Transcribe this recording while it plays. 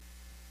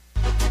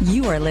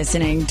You are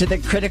listening to the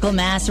Critical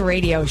Mass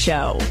Radio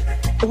Show,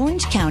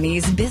 Orange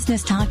County's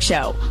business talk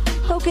show,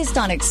 focused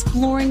on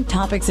exploring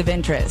topics of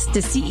interest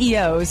to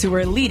CEOs who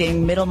are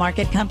leading middle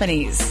market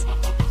companies.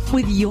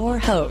 With your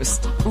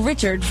host,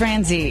 Richard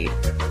Franzi.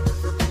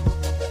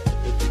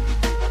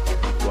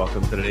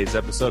 Welcome to today's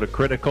episode of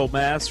Critical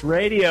Mass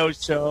Radio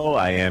Show.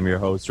 I am your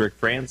host, Rick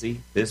Franzi.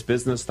 This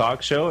business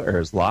talk show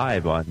airs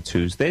live on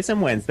Tuesdays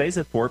and Wednesdays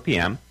at 4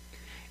 p.m.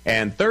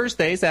 and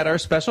Thursdays at our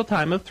special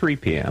time of 3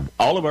 p.m.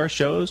 All of our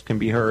shows can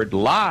be heard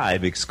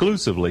live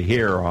exclusively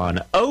here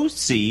on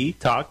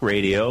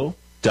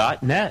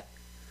octalkradio.net.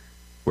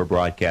 We're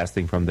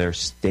broadcasting from their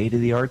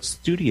state-of-the-art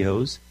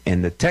studios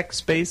in the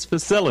TechSpace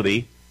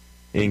facility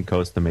in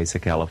Costa Mesa,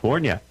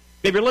 California.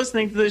 If you're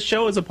listening to this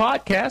show as a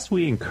podcast,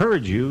 we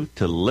encourage you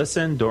to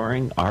listen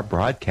during our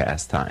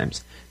broadcast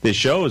times. This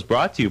show is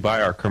brought to you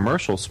by our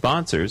commercial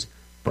sponsors,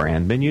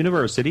 Brandman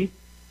University,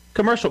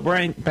 Commercial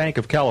Bank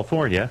of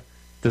California,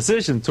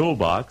 Decision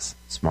Toolbox,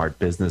 Smart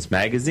Business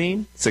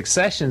Magazine,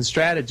 Succession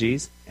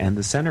Strategies, and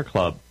the Center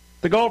Club.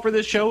 The goal for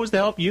this show is to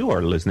help you,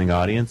 our listening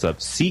audience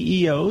of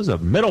CEOs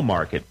of middle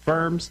market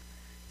firms,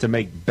 to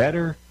make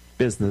better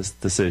business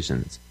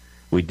decisions.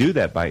 We do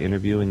that by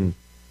interviewing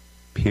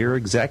peer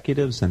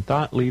executives and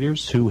thought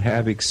leaders who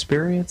have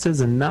experiences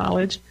and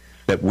knowledge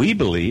that we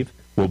believe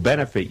will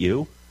benefit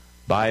you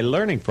by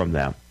learning from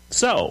them.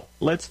 So,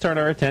 let's turn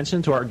our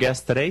attention to our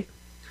guest today,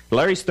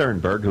 Larry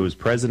Sternberg, who is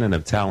president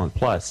of Talent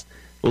Plus.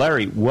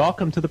 Larry,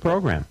 welcome to the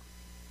program.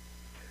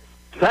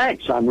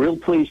 Thanks. I'm real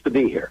pleased to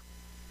be here.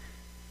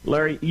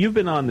 Larry, you've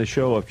been on the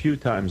show a few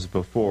times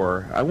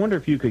before. I wonder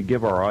if you could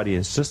give our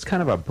audience just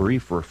kind of a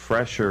brief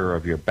refresher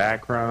of your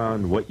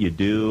background, what you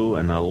do,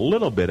 and a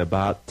little bit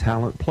about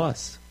Talent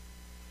Plus.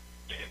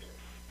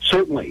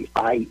 Certainly.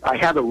 I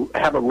have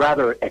a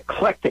rather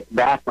eclectic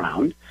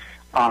background.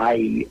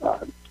 I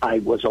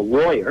was a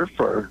lawyer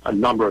for a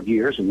number of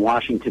years in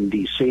Washington,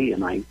 D.C.,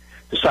 and I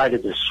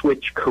decided to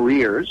switch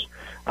careers.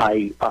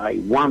 I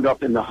wound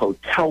up in the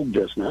hotel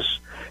business,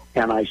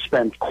 and I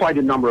spent quite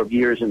a number of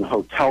years in the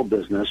hotel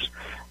business,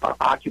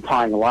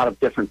 occupying a lot of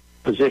different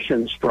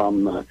positions,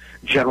 from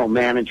general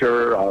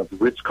manager of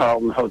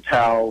Ritz-Carlton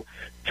Hotel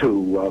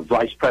to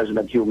vice president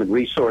of human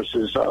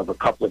resources of a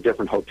couple of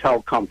different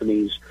hotel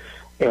companies.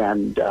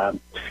 And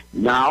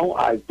now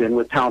I've been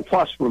with Talent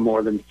Plus for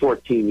more than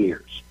 14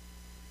 years.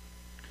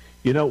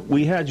 You know,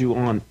 we had you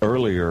on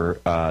earlier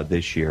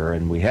this year,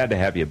 and we had to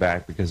have you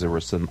back because there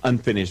was some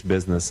unfinished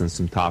business and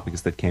some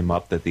topics that came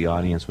up that the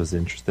audience was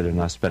interested in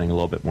us spending a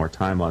little bit more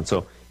time on.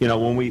 So, you know,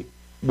 when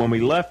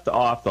we left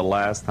off the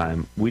last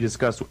time, we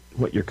discussed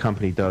what your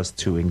company does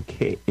to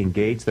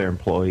engage their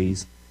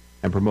employees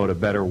and promote a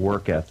better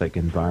work ethic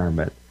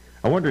environment.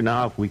 I wonder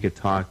now if we could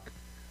talk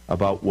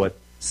about what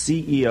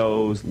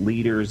CEOs,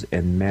 leaders,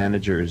 and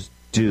managers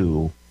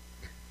do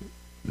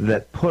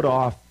that put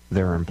off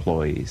their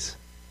employees.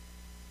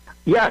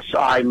 Yes,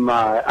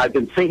 I've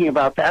been thinking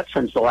about that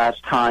since the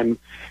last time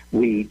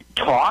we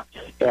talked,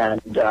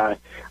 and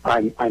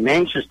I'm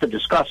anxious to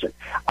discuss it.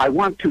 I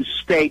want to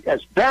state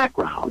as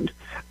background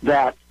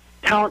that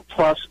Talent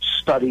Plus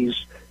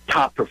studies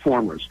top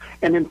performers,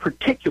 and in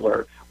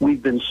particular,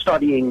 we've been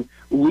studying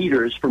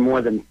leaders for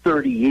more than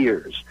 30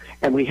 years,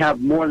 and we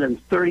have more than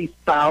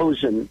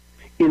 30,000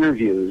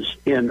 interviews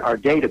in our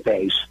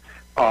database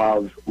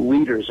of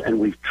leaders, and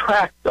we've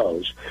tracked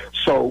those.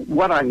 So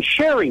what I'm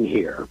sharing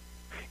here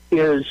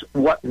is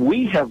what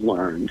we have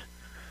learned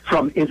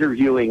from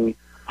interviewing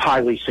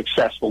highly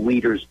successful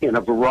leaders in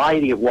a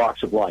variety of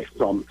walks of life,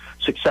 from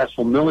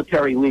successful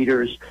military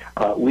leaders,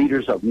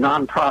 leaders of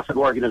nonprofit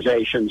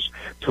organizations,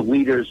 to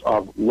leaders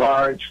of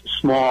large,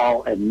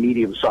 small, and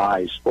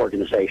medium-sized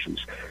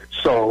organizations.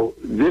 So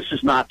this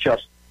is not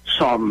just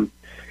some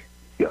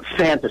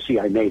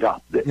fantasy I made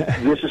up.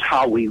 This is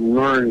how we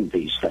learn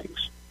these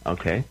things.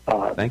 Okay,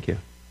 thank you.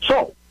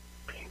 So,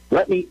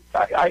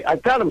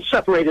 I've got them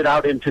separated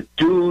out into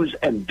do's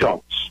and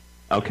don'ts.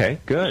 Okay,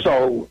 good.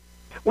 So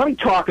let me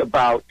talk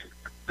about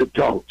the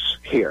don'ts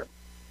here.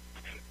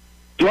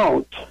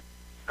 Don't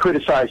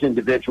criticize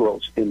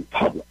individuals in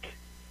public.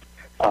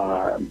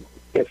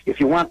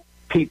 If you want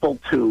people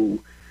to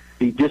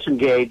be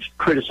disengaged,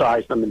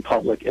 criticize them in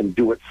public and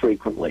do it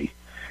frequently.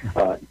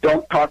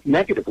 Don't talk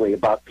negatively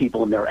about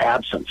people in their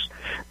absence.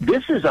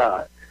 This is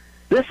a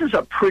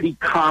pretty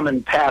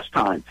common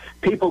pastime.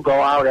 People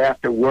go out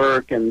after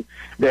work and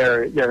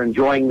they're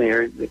enjoying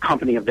the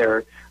company of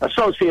their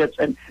associates,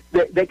 and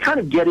they kind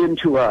of get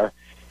into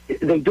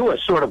they do a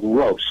sort of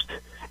roast.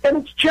 And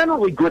it's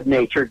generally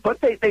good-natured,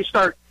 but they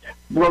start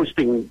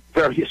roasting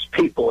various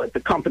people at the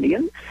company,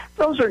 and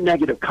those are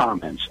negative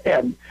comments.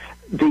 And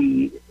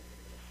the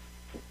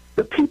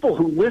people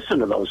who listen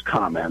to those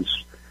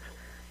comments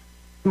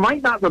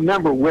might not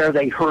remember where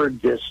they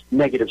heard this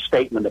negative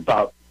statement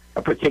about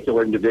a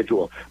particular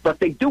individual, but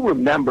they do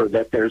remember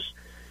that there's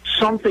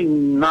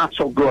something not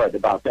so good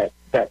about that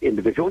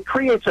individual. It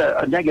creates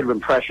a negative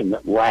impression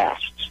that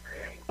lasts.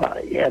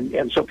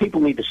 And so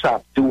people need to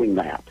stop doing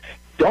that.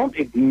 Don't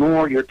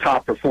ignore your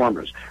top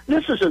performers.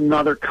 This is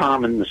another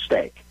common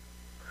mistake.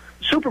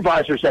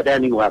 supervisors at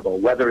any level,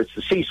 whether it's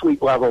the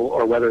C-suite level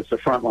or whether it's the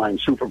frontline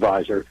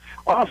supervisor,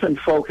 often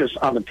focus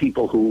on the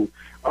people who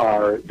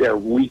are their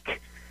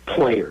weak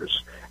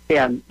players.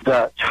 And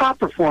the top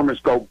performers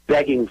go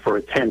begging for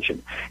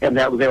attention. And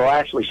that they'll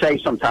actually say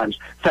sometimes,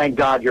 thank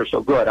God you're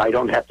so good, I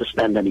don't have to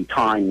spend any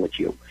time with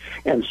you.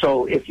 And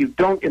so if you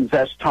don't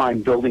invest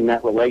time building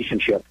that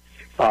relationship,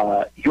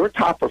 your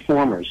top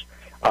performers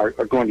are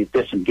going to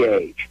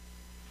disengage.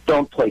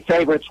 Don't play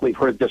favorites. We've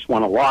heard this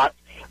one a lot,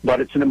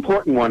 but it's an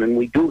important one, and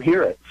we do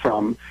hear it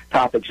from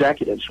top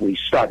executives we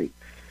study.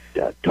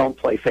 Don't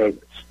play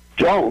favorites.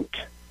 Don't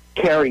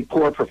carry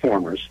poor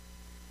performers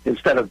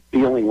instead of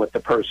dealing with the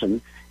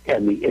person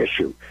and the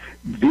issue.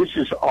 This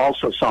is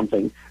also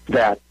something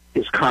that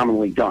is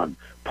commonly done.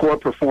 Poor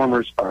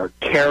performers are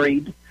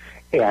carried,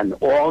 and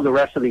all the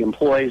rest of the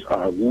employees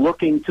are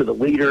looking to the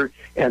leader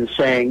and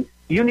saying,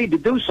 you need to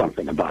do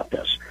something about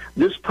this.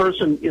 This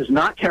person is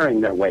not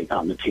carrying their weight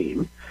on the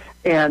team,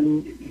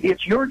 and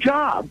it's your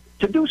job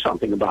to do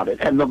something about it.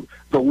 And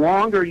the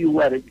longer you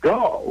let it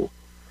go,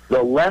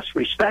 the less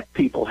respect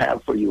people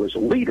have for you as a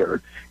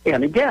leader.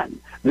 And again,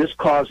 this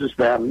causes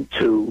them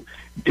to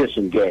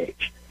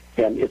disengage.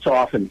 And it's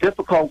often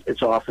difficult,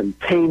 it's often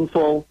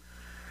painful,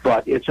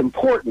 but it's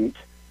important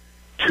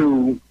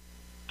to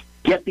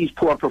get these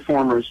poor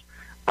performers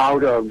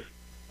out of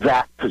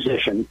that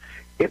position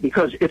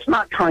because it's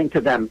not kind to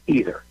them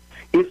either.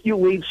 If you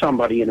leave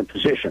somebody in a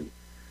position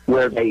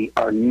where they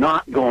are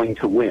not going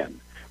to win,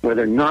 where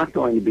they're not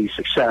going to be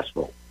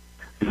successful,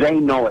 they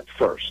know it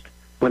first.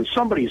 When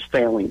somebody is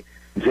failing,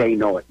 they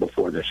know it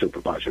before their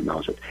supervisor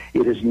knows it.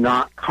 It is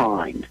not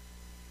kind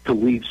to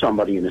leave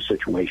somebody in a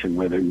situation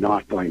where they're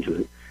not going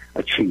to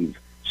achieve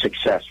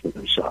success for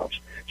themselves.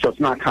 So it's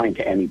not kind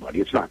to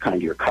anybody. It's not kind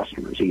to your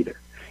customers either.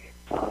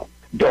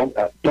 Don't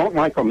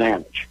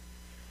micromanage.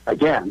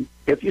 Again,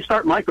 if you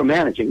start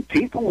micromanaging,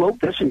 people will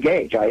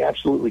disengage. I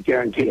absolutely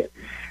guarantee it.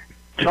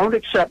 Don't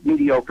accept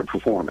mediocre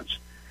performance.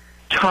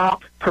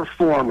 Top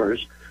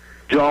performers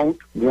don't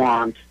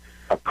want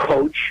a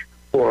coach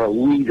or a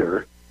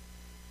leader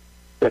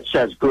that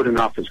says good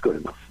enough is good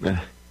enough.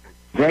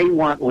 They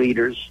want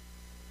leaders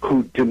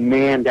who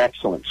demand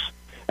excellence.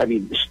 I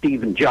mean,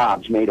 Steve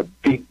Jobs made a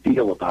big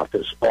deal about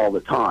this all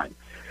the time.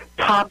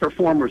 Top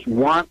performers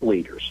want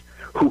leaders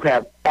who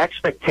have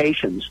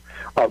expectations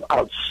of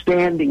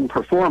outstanding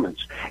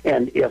performance.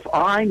 And if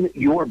I'm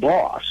your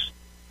boss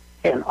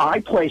and I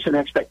place an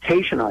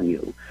expectation on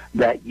you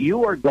that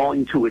you are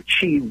going to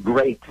achieve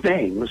great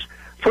things,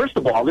 first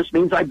of all, this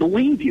means I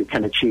believe you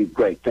can achieve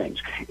great things.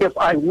 If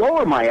I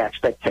lower my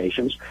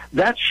expectations,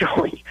 that's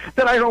showing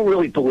that I don't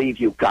really believe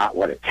you've got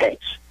what it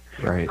takes.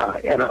 Right.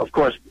 And, of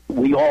course,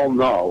 we all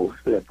know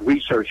that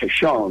research has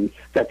shown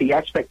that the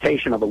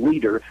expectation of a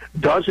leader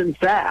does, in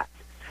fact,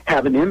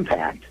 have an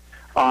impact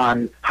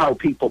on how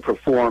people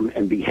perform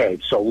and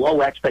behave. So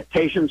low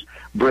expectations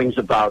brings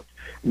about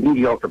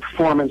mediocre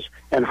performance,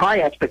 and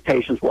high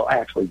expectations will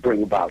actually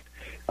bring about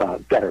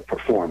better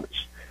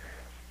performance.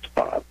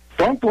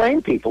 Don't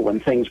blame people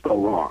when things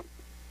go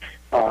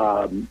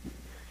wrong.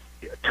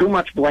 Too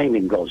much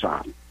blaming goes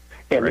on.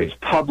 And right. It's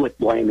public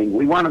blaming.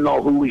 We want to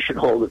know who we should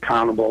hold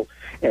accountable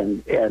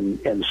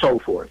and so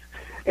forth.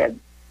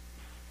 And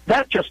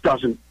that just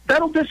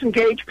that'll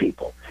disengage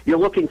people. You're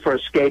looking for a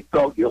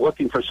scapegoat. You're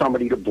looking for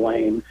somebody to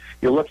blame.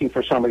 You're looking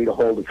for somebody to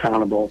hold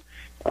accountable.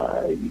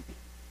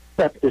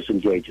 That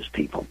disengages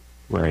people.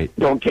 Right.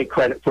 Don't take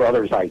credit for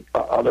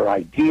other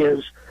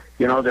ideas.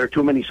 You know, there are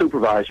too many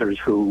supervisors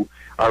who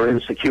are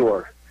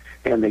insecure,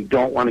 and they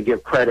don't want to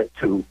give credit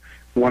to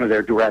one of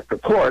their direct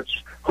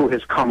reports who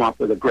has come up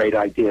with a great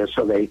idea,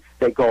 so they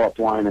go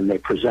upline and they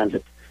present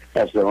it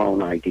as their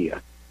own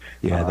idea.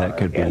 Yeah, that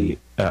could be.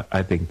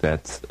 I think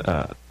that's.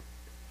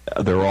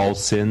 They're all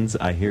sins.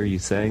 I hear you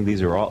saying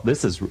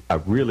this is a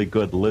really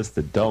good list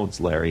of don'ts,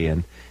 Larry,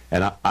 and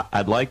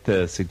I'd like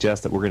to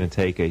suggest that we're going to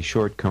take a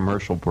short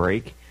commercial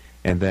break,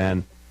 and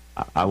then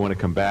I want to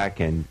come back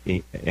and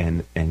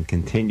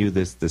continue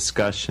this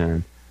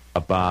discussion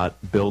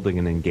about building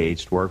an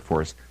engaged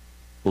workforce.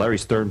 Larry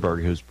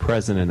Sternberg, who's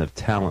president of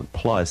Talent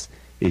Plus,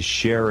 is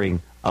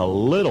sharing a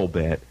little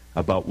bit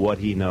about what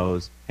he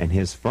knows and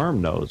his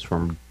firm knows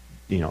from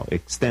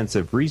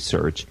extensive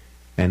research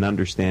and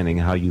understanding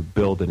how you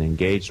build an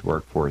engaged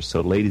workforce. So,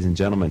 ladies and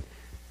gentlemen,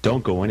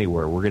 don't go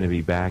anywhere. We're going to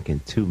be back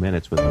in 2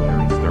 minutes with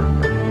Larry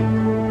Sternberg.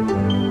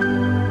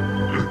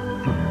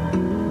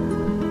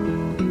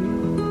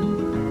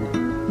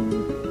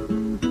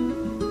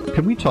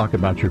 Can we talk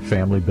about your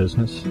family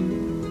business?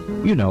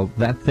 You know,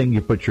 that thing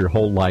you put your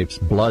whole life's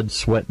blood,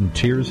 sweat, and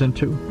tears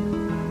into?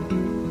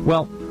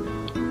 Well,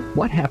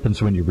 what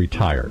happens when you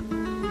retire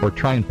or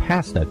try and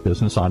pass that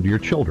business on to your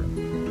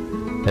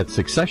children? At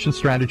Succession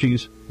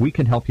Strategies, we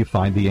can help you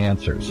find the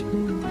answers.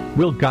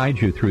 We'll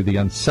guide you through the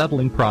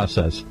unsettling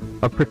process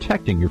of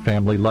protecting your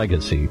family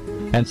legacy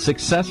and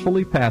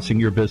successfully passing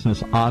your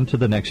business on to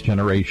the next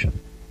generation,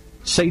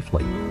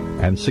 safely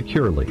and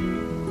securely,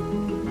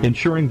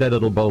 ensuring that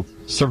it'll both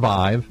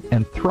survive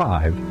and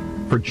thrive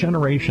for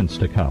generations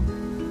to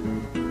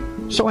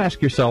come. So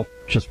ask yourself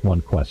just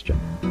one question.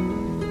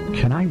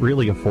 can I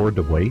really afford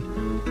to wait?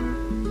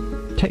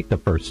 Take the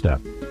first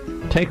step.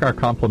 Take our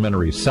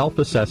complimentary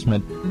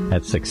self-assessment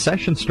at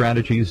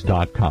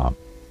successionstrategies.com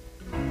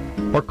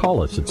or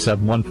call us at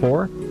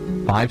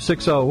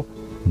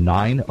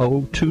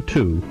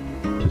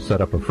 714-560-9022 to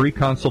set up a free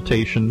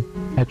consultation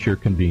at your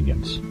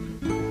convenience.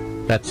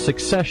 That's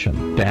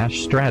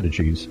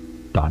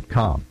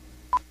succession-strategies.com.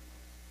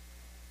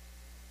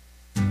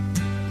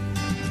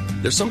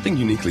 There's something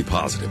uniquely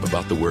positive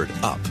about the word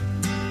up.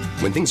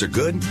 When things are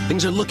good,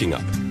 things are looking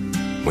up.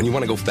 When you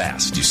want to go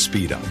fast, you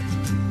speed up.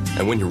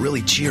 And when you're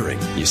really cheering,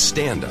 you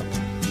stand up.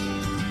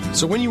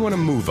 So when you want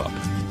to move up,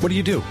 what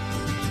do?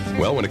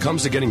 Well, when it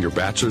comes to getting your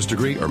bachelor's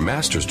degree or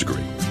master's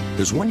degree,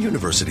 there's one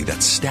university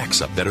that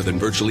stacks up better than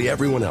virtually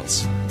everyone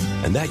else.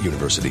 And that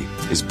university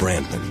is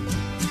Brandman.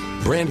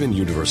 Brandman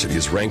University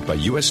is ranked by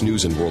U.S.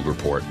 News & World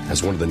Report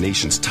as one of the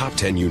nation's top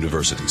 10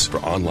 universities for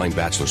online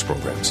bachelor's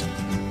programs.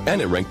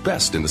 And it ranked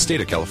best in the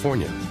state of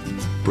California.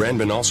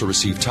 Brandman also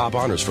received top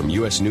honors from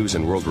U.S. News &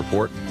 World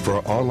Report for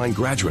our online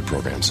graduate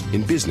programs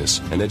in business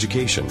and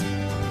education.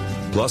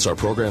 Plus, our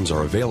programs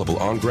are available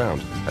on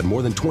ground at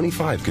more than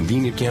 25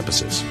 convenient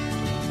campuses.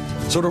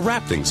 So to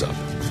wrap things up,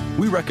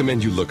 we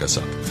recommend you look us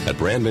up at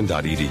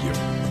brandman.edu.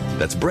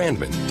 That's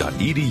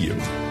brandman.edu.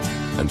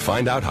 And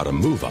find out how to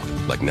move up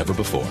like never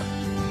before.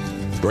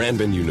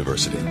 Brandman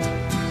University.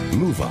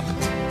 Move up.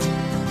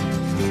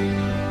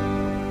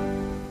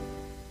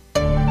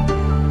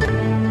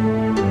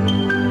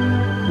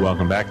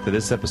 Welcome back to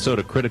this episode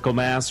of Critical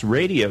Mass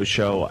Radio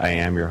Show. I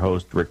am your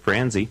host, Rick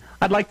Franzi.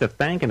 I'd like to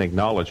thank and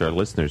acknowledge our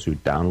listeners who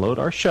download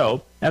our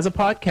show as a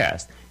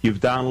podcast. You've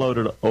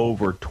downloaded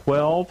over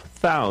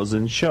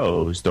 12,000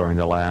 shows during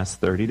the last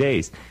 30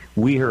 days.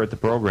 We here at the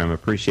program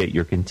appreciate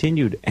your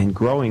continued and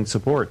growing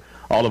support.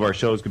 All of our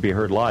shows can be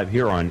heard live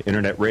here on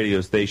internet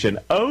radio station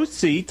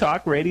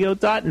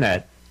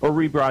octalkradio.net or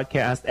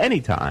rebroadcast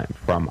anytime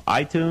from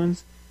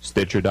iTunes,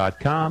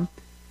 Stitcher.com,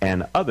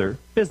 and other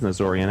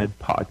business-oriented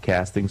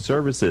podcasting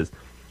services.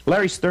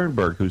 Larry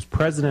Sternberg, who's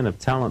president of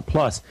Talent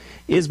Plus,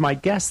 is my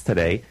guest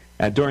today.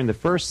 During the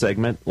first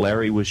segment,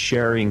 Larry was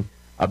sharing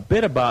a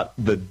bit about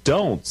the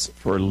don'ts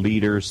for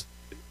leaders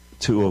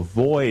to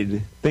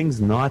avoid,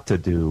 things not to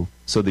do,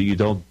 so that you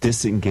don't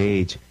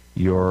disengage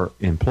your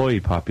employee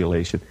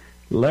population.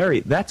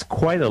 Larry, that's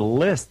quite a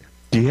list.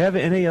 Do you have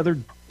any other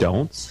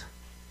don'ts?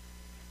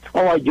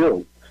 Oh, I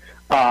do.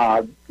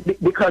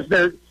 Because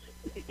there's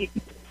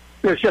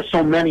just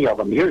so many of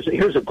them. Here's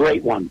a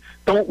great one.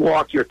 Don't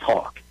walk your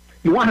talk.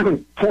 You want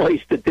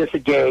employees to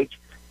disengage?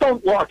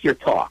 Don't walk your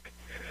talk.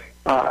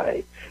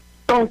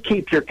 Don't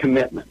keep your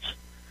commitments.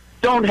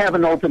 Don't have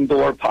an open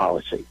door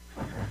policy.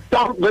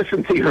 Don't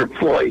listen to your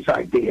employees'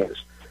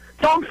 ideas.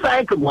 Don't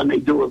thank them when they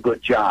do a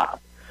good job.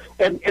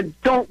 And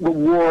don't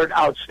reward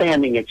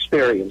outstanding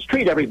experience.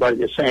 Treat everybody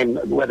the same,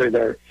 whether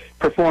they're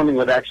performing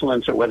with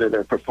excellence or whether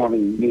they're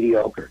performing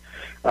mediocre.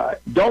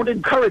 Don't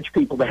encourage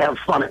people to have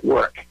fun at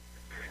work.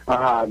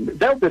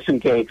 They'll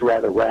disengage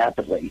rather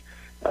rapidly.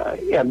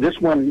 And this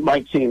one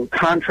might seem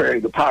contrary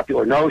to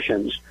popular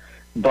notions,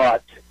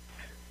 but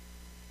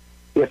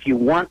if you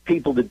want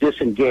people to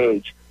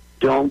disengage,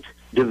 don't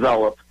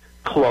develop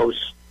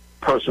close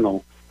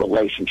personal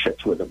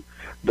relationships with them.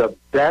 The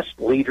best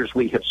leaders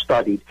we have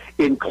studied,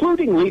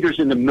 including leaders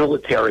in the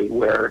military,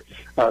 where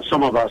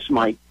some of us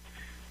might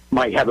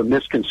have a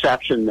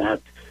misconception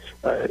that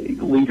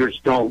leaders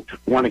don't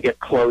want to get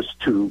close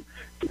to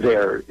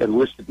their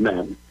enlisted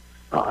men.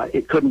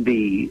 It couldn't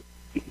be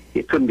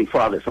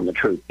farther from the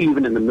truth.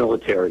 Even in the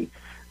military,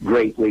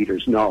 great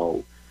leaders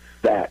know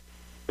that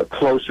the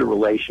closer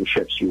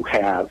relationships you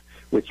have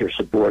with your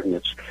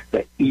subordinates,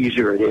 the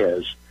easier it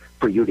is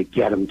for you to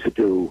get them to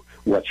do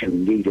what you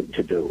need them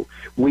to do.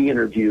 We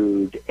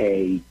interviewed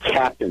a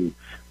captain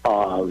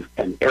of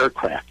an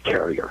aircraft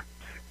carrier,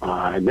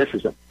 and this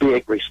is a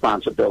big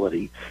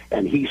responsibility.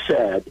 And he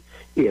said,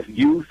 if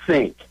you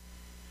think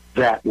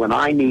that when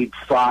I need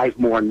 5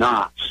 more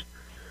knots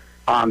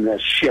on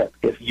this ship,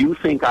 if you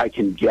think I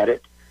can get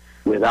it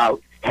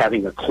without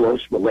having a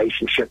close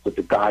relationship with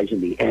the guys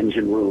in the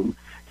engine room,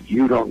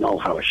 you don't know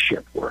how a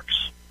ship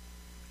works.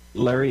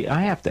 Larry,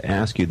 I have to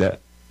ask you that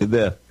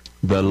the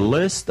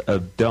list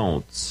of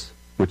don'ts,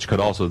 which could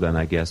also then,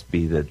 I guess,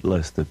 be the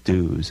list of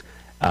do's,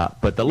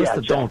 but the list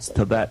of don'ts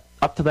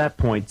up to that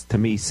point, to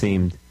me,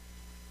 seemed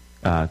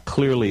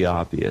clearly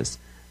obvious.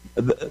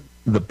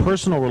 The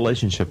personal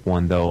relationship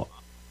one, though,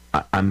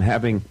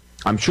 I'm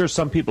sure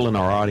some people in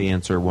our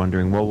audience are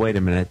wondering, well, wait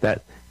a minute,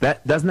 that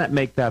doesn't that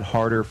make that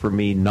harder for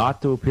me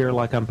not to appear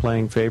like I'm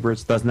playing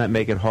favorites? Doesn't that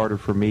make it harder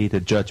for me to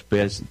judge,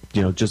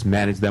 just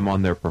manage them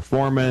on their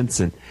performance?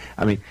 And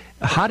I mean,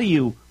 how do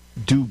you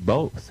do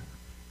both?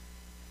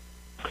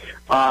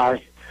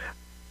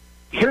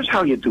 Here's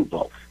how you do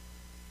both.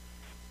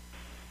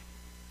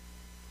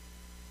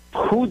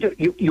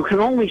 You can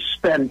only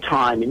spend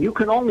time and you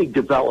can only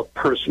develop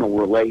personal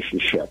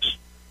relationships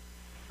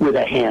with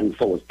a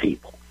handful of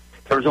people.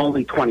 There's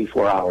only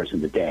 24 hours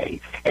in the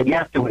day, and you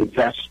have to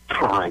invest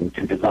time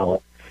to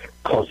develop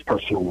close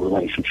personal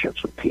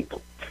relationships with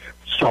people.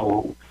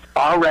 So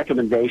our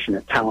recommendation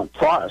at Talent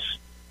Plus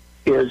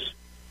is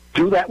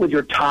do that with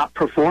your top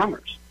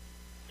performers.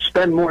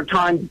 Spend more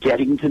time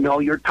getting to know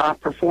your top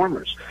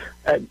performers,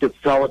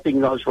 developing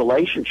those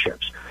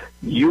relationships.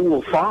 You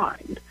will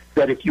find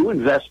that if you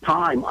invest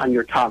time on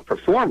your top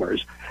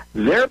performers,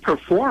 their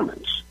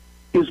performance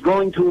is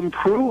going to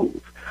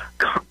improve.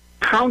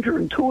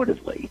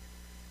 Counterintuitively,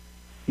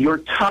 your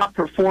top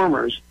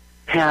performers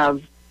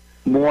have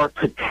more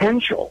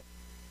potential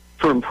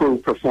for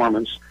improved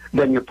performance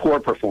than your poor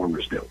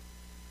performers do.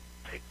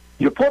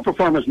 Your poor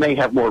performers may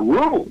have more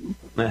room,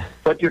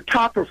 but your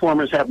top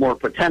performers have more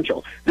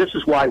potential. This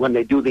is why when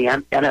they do the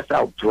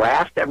NFL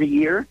draft every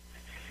year,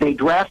 they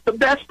draft the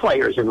best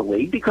players in the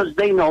league because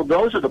they know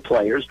those are the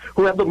players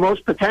who have the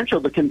most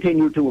potential to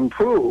continue to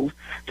improve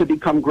to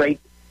become great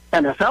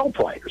NFL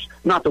players,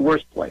 not the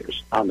worst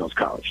players on those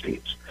college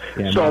teams.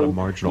 Yeah, so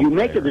you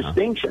make player, a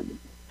distinction.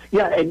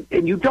 Yeah,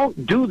 and you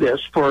don't do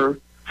this for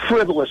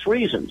frivolous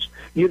reasons.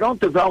 You don't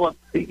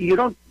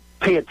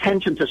pay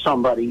attention to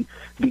somebody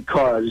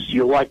because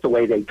you like the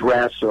way they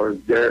dress or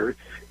they're,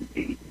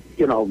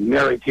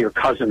 married to your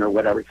cousin or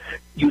whatever.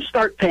 You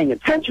start paying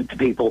attention to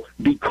people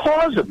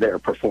because of their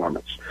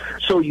performance.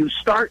 So you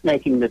start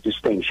making the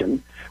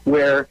distinction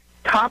where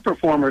top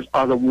performers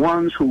are the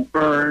ones who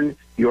earn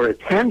your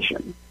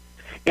attention,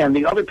 and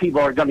the other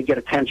people are going to get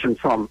attention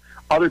from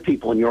other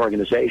people in your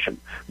organization.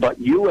 But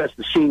you as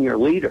the senior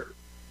leader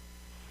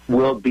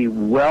will be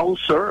well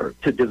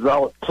served to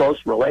develop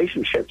close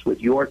relationships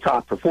with your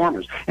top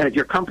performers. And if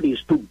your company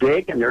is too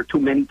big and there are too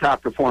many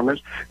top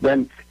performers,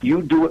 then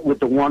you do it with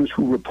the ones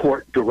who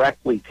report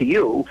directly to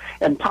you,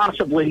 and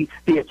possibly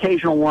the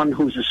occasional one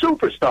who's a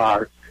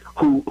superstar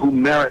who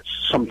merits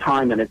some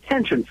time and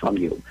attention from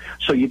you.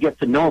 So you get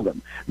to know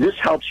them. This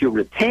helps you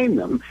retain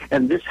them,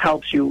 and this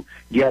helps you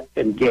get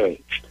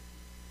engaged.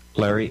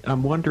 Larry,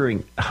 I'm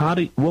wondering,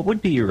 what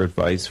would be your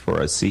advice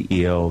for a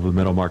CEO of a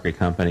middle market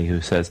company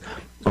who says,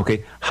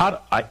 okay,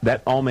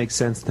 that all makes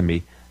sense to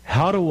me.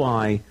 How do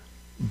I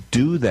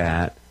do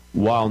that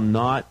while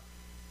not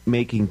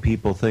making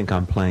people think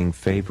I'm playing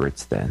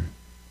favorites then?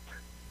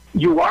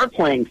 You are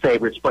playing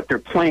favorites, but they're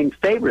playing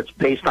favorites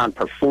based on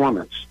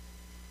performance.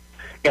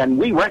 And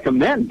we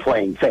recommend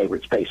playing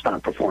favorites based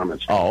on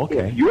performance. Oh,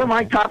 okay. If you're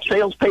my top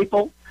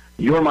salespeople,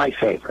 you're my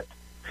favorite.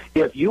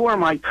 If you are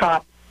my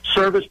top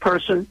service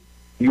person,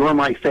 you're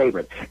my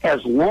favorite.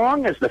 As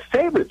long as the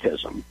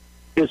favoritism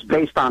is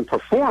based on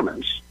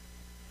performance,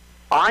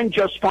 I'm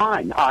just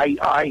fine.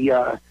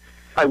 I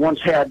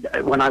once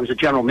had, when I was a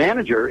general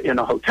manager in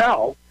a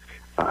hotel,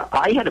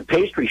 I had a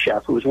pastry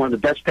chef who was one of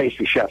the best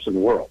pastry chefs in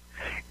the world.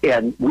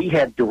 And we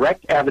had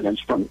direct evidence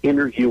from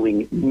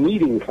interviewing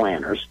meeting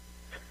planners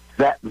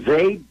that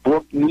they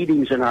booked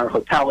meetings in our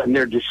hotel, and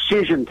their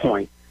decision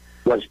point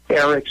was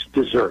Eric's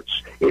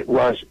Desserts. It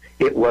was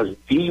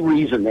the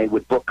reason they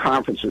would book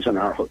conferences in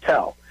our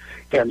hotel.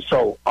 And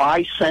so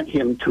I sent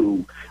him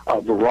to a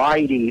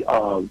variety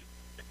of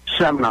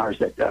seminars,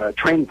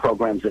 training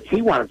programs that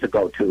he wanted to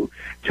go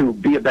to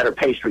be a better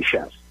pastry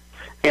chef.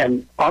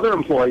 And other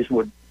employees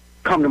would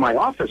come to my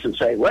office and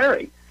say,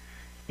 Larry,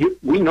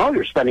 we know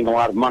you're spending a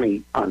lot of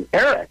money on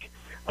Eric.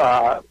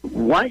 Why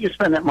don't you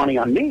spend that money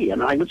on me?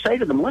 And I would say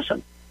to them,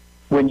 listen,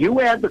 when you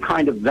add the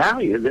kind of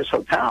value to this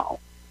hotel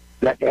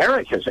that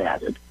Eric has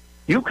added,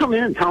 you come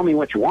in and tell me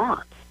what you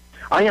want.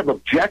 I have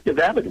objective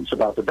evidence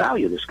about the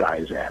value this guy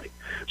is adding.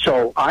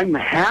 So I'm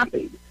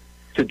happy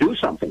to do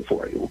something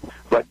for you,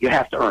 but you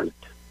have to earn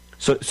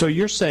it. So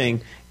you're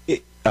saying,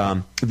 the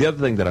other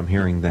thing that I'm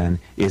hearing then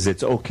is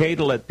it's okay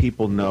to let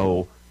people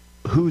know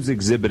who's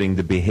exhibiting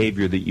the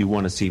behavior that you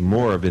want to see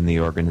more of in the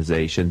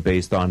organization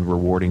based on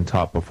rewarding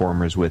top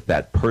performers with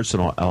that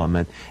personal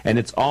element. And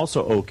it's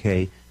also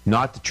okay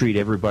not to treat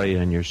everybody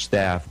on your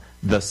staff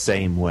the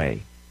same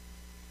way.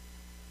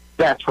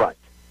 That's right.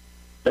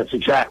 That's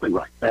exactly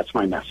right. That's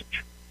my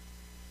message.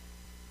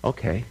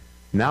 Okay.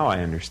 Now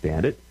I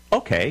understand it.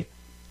 Okay.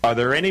 Are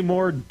there any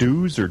more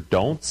do's or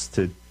don'ts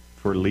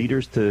for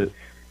leaders to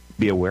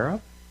be aware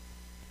of?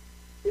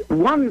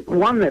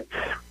 One that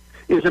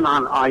isn't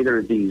on either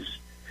of these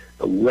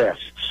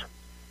lists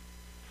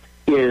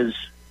is,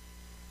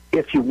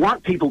 if you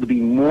want people to be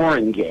more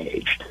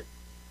engaged,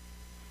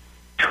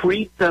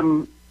 treat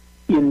them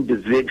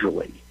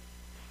individually.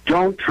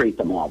 Don't treat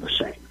them all the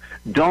same.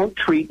 Don't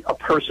treat a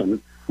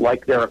person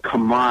like they're a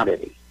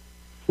commodity,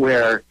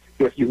 where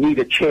if you need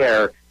a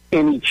chair,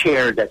 any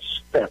chair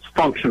that's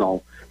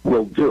functional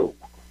will do.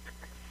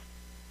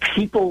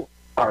 People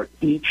are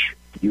each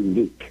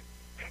unique.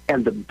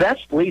 And the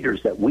best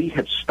leaders that we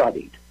have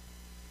studied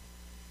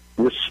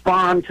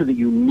respond to the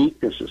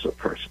uniquenesses of a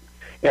person.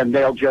 And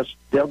they'll just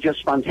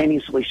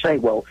spontaneously say,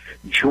 well,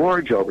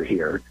 George over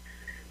here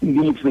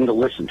needs me to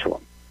listen to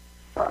him.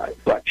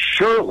 But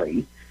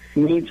Shirley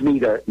needs me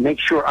to make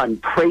sure I'm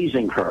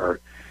praising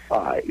her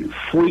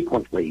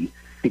frequently,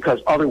 because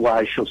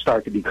otherwise she'll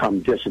start to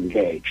become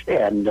disengaged.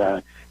 And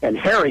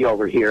Harry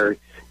over here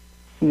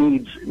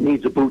needs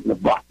a boot in the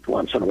butt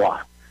once in a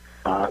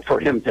while for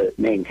him to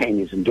maintain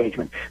his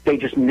engagement. They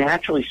just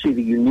naturally see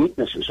the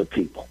uniquenesses of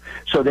people.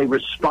 So they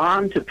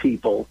respond to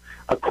people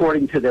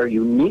according to their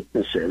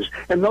uniquenesses,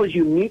 and those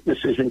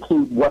uniquenesses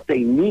include what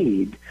they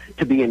need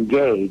to be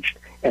engaged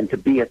and to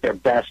be at their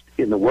best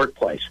in the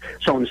workplace.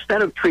 So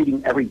instead of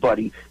treating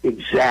everybody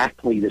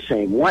exactly the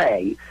same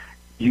way,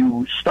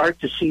 you start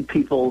to see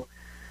people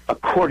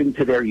according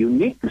to their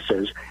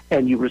uniquenesses,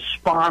 and you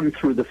respond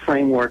through the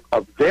framework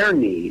of their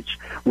needs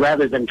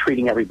rather than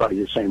treating everybody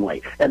the same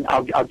way. And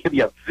I'll give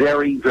you a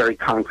very, very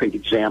concrete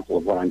example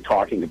of what I'm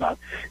talking about.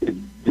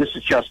 This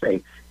is just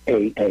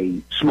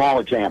a small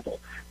example.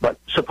 But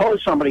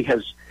suppose somebody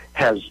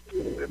has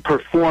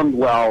performed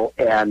well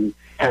and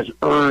has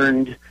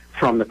earned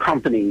from the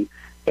company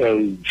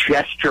a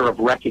gesture of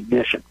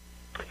recognition.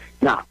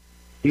 Now,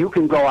 you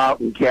can go out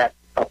and get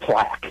a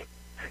plaque.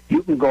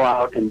 You can go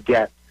out and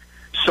get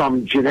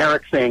some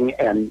generic thing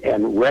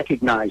and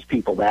recognize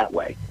people that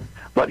way.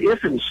 But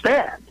if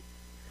instead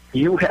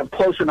you have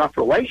close enough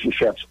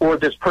relationships, or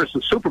this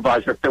person's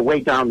supervisor, if they're way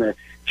down the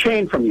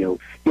chain from you,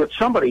 if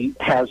somebody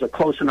has a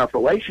close enough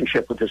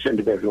relationship with this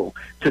individual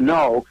to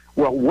know,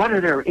 well, what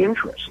are their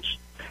interests?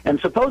 And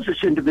suppose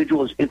this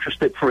individual is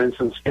interested, for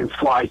instance, in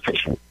fly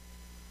fishing.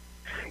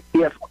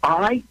 If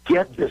I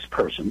get this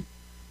person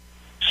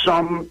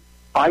some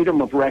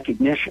item of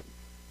recognition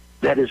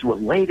that is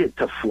related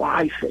to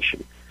fly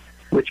fishing,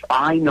 which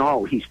I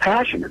know he's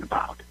passionate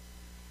about,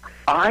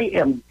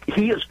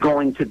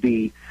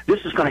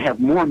 this is going to have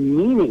more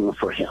meaning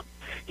for him.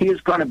 He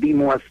is going to be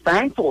more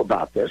thankful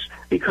about this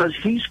because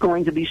he's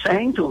going to be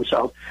saying to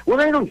himself, well,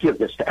 they don't give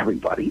this to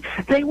everybody.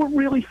 They were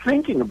really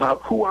thinking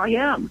about who I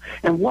am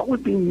and what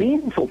would be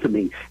meaningful to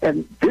me.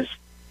 And this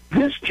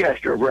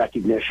gesture of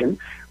recognition,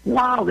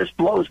 wow, this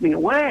blows me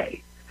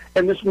away.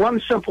 And this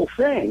one simple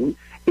thing,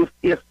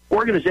 if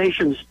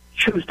organizations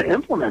choose to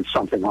implement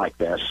something like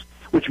this,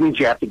 which means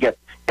you have to get,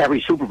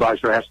 every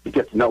supervisor has to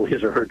get to know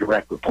his or her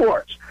direct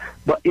reports.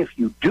 But if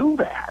you do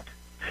that,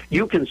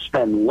 you can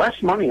spend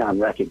less money on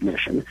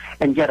recognition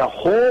and get a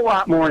whole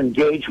lot more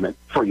engagement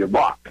for your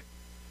buck.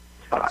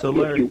 So,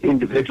 Larry, if you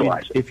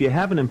individualize it. If you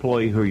have an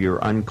employee who you're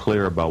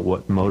unclear about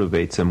what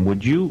motivates them,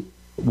 would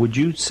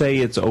you say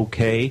it's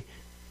okay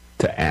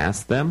to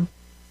ask them?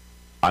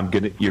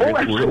 You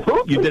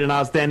did an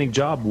outstanding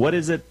job. What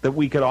is it that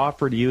we could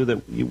offer to you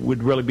that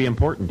would really be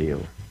important to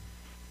you?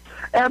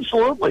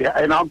 Absolutely,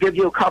 and I'll give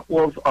you a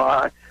couple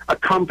of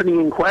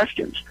accompanying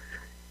questions.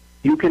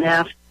 You can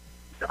ask,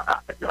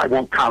 I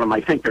won't count them,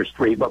 I think there's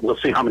 3, but we'll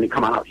see how many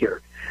come out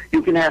here.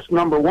 You can ask,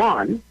 number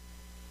 1,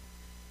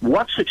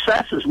 what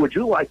successes would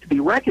you like to be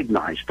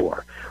recognized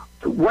for?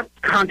 What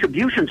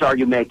contributions are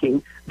you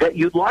making that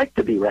you'd like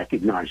to be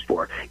recognized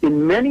for?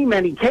 In many,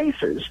 many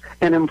cases,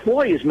 an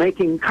employee is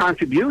making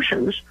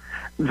contributions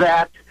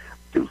that,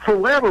 for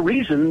whatever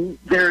reason,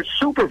 their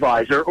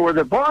supervisor or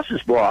their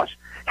boss's boss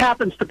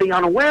happens to be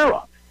unaware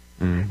of.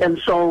 And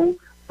so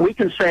we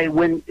can say,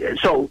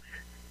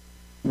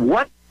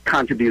 what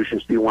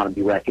contributions do you want to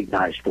be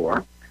recognized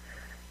for?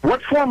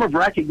 What form of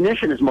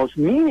recognition is most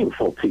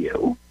meaningful to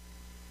you?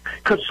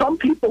 Because some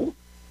people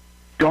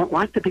don't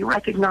like to be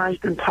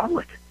recognized in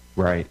public.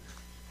 Right.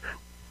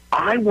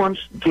 I once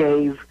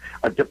gave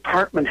a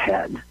department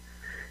head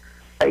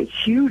a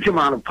huge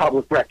amount of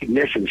public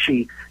recognition.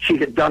 She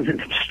had done an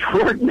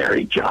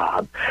extraordinary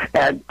job,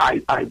 and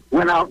I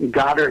went out and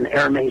got her an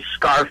Hermes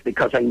scarf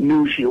because I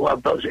knew she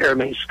loved those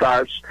Hermes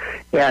scarves,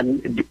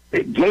 and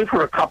gave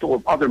her a couple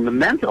of other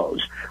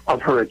mementos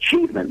of her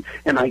achievement.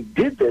 And I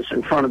did this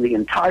in front of the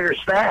entire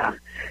staff.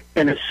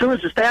 And as soon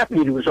as the staff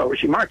meeting was over,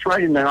 she marched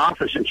right in their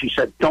office and she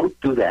said, "Don't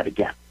do that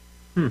again."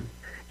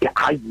 Yeah,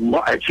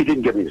 she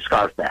didn't give me the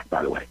scarf back,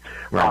 by the way.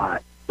 Right.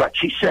 But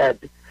she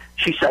said,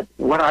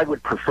 what I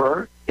would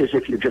prefer is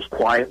if you just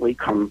quietly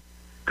come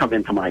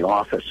into my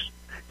office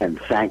and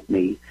thank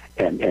me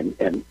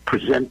and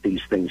present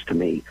these things to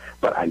me,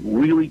 but I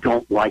really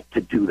don't like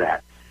to do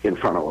that in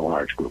front of a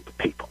large group of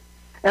people.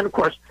 And, of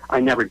course, I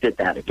never did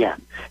that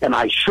again. And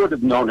I should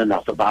have known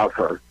enough about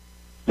her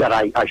that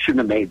I shouldn't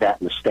have made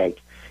that mistake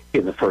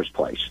in the first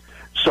place.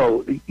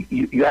 So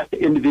you have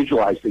to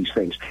individualize these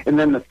things. And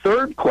then the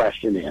third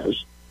question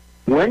is,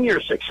 when you're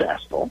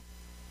successful,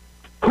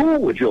 who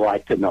would you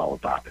like to know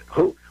about it?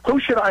 Who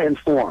should I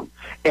inform?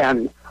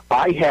 And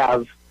I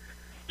have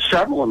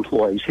several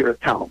employees here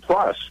at Talent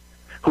Plus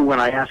who, when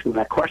I asked them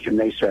that question,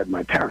 they said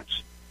my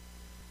parents.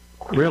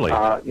 Really?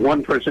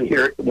 One person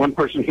here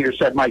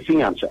said my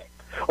fiance.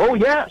 Oh,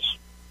 yes.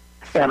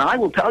 And I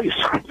will tell you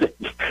something.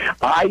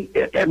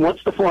 And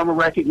what's the form of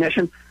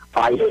recognition?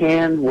 I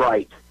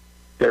handwrite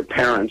their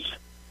parents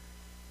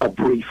a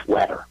brief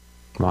letter.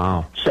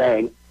 Wow.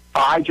 Saying,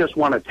 I just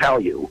want to tell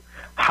you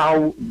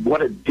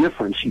what a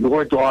difference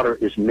your daughter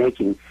is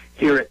making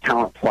here at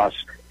Talent Plus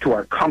to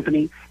our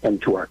company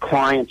and to our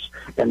clients,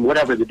 and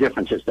whatever the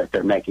difference is that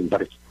they're making.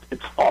 But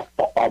it's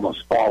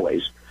almost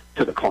always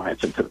to the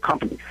clients and to the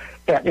company.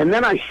 And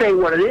then I say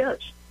what it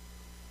is.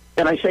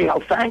 And I say how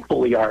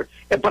thankful we are.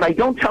 But I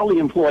don't tell the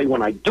employee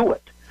when I do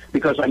it,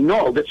 because I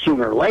know that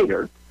sooner or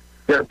later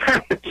their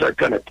parents are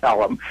going to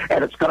tell them,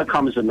 and it's going to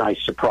come as a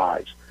nice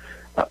surprise.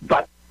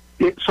 But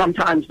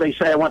sometimes they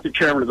say, I want the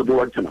chairman of the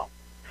board to know.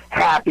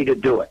 Happy to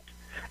do it.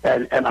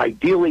 And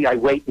ideally, I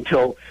wait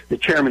until the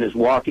chairman is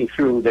walking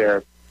through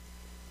their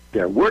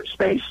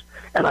workspace,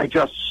 and I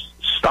just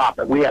stop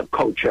it. We have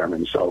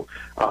co-chairmen, so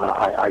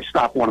I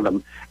stop one of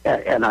them,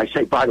 and I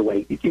say, by the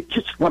way,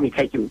 just let me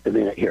take you a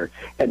minute here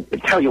and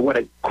tell you what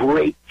a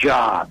great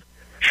job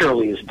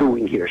Shirley is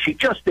doing here. She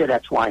just did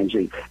X, Y, and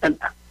Z, and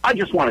I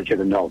just wanted you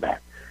to know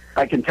that.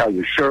 I can tell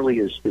you, Shirley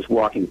is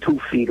walking 2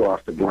 feet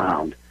off the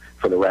ground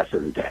for the rest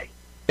of the day.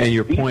 And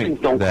your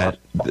point that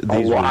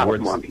these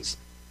reward money.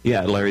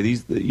 Yeah, Larry,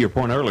 your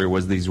point earlier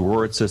was these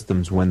reward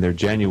systems, when they're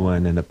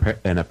genuine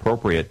and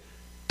appropriate,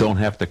 don't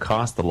have to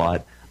cost a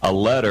lot. A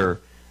letter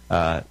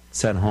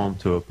sent home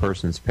to a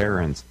person's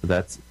parents,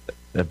 that's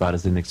about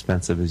as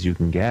inexpensive as you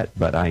can get.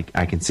 But I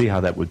can see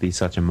how that would be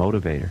such a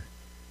motivator.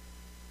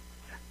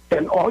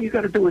 And all you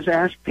got to do is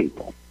ask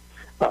people.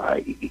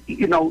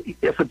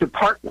 If a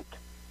department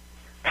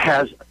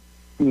has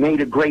made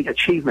a great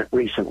achievement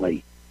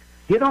recently,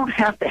 you don't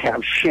have to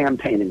have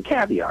champagne and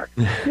caviar.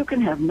 You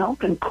can have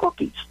milk and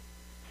cookies.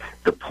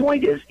 The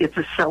point is, it's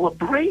a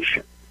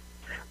celebration.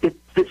 The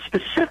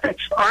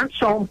specifics aren't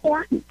so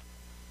important.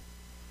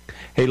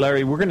 Hey,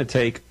 Larry, we're going to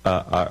take.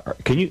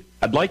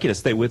 I'd like you to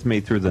stay with me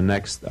through the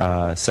next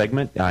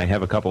segment. I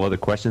have a couple other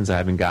questions I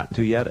haven't gotten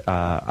to yet.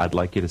 I'd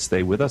like you to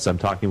stay with us. I'm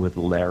talking with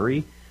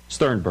Larry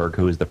Sternberg,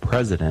 who is the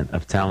president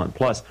of Talent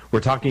Plus. We're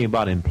talking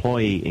about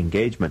employee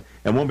engagement.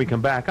 And when we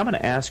come back, I'm going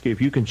to ask you if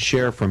you can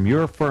share from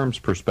your firm's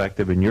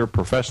perspective and your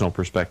professional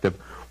perspective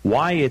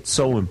why it's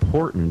so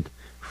important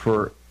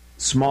for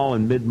small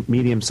and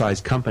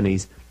medium-sized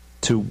companies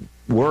to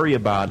worry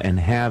about and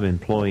have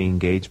employee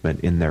engagement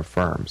in their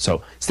firm.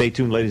 So stay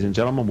tuned, ladies and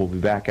gentlemen. We'll be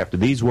back after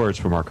these words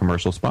from our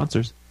commercial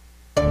sponsors.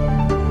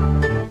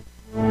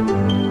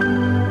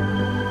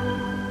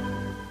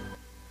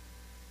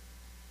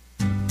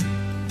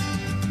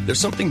 There's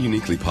something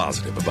uniquely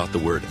positive about the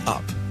word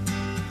up.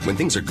 When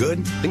things are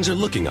good, things are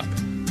looking up.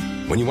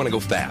 When you want to go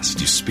fast,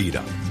 you speed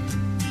up.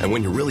 And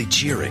when you're really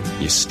cheering,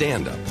 you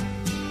stand up.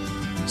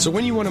 So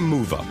when you want to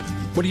move up,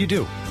 what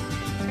do?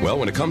 Well,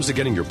 when it comes to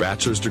getting your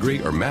bachelor's degree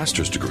or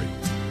master's degree,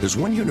 there's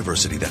one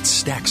university that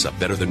stacks up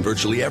better than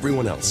virtually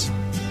everyone else.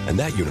 And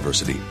that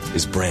university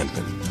is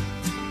Brandman.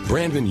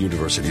 Brandman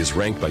University is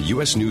ranked by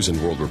U.S. News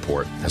 & World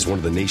Report as one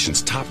of the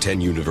nation's top 10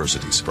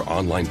 universities for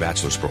online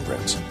bachelor's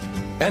programs.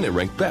 And it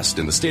ranked best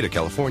in the state of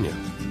California.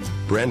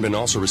 Brandman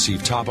also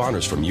received top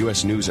honors from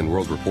U.S. News &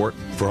 World Report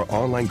for our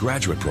online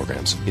graduate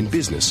programs in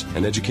business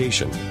and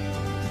education.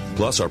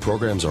 Plus, our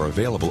programs are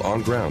available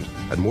on ground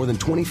at more than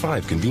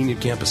 25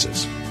 convenient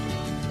campuses.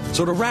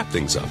 So to wrap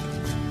things up,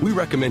 we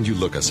recommend you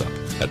look us up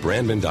at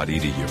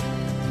brandman.edu.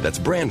 That's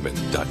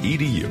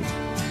brandman.edu.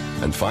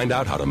 And find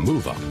out how to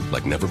move up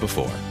like never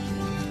before.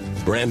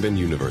 Brandman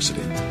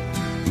University.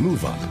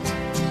 Move up.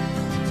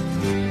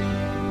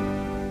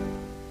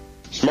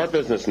 Smart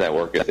Business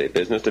Network is a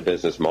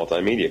business-to-business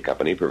multimedia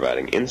company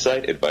providing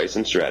insight, advice,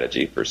 and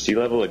strategy for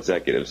C-level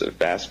executives of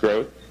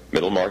fast-growth,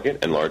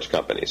 middle-market, and large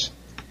companies.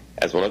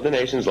 As one of the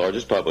nation's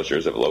largest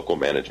publishers of local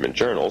management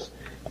journals,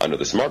 under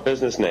the Smart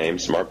Business name,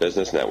 Smart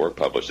Business Network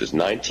publishes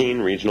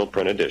 19 regional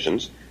print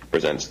editions,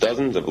 presents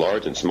dozens of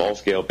large and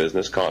small-scale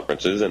business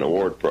conferences and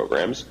award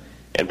programs,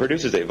 and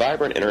produces a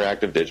vibrant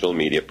interactive digital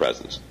media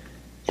presence.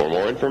 For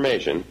more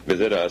information,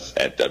 visit us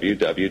at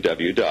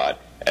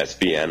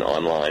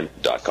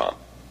www.sbnonline.com.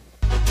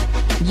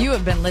 You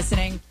have been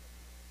listening.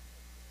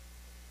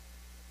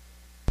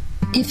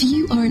 If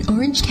you are an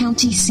Orange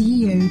County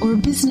CEO or a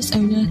business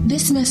owner,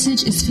 this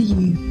message is for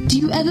you. Do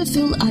you ever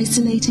feel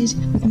isolated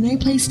with no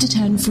place to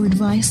turn for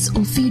advice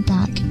or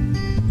feedback?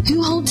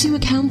 Who holds you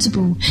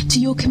accountable to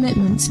your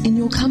commitments in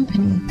your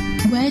company?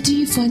 Where do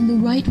you find the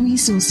right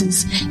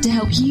resources to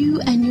help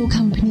you and your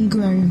company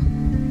grow?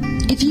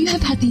 If you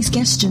have had these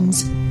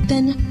questions,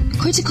 then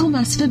Critical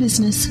Mass for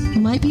Business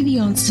might be the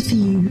answer for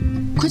you.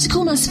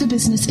 Critical Mass for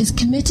Business is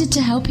committed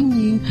to helping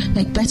you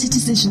make better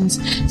decisions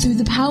through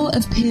the power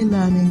of peer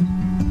learning.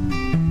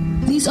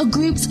 These are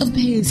groups of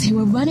peers who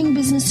are running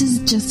businesses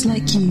just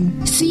like you.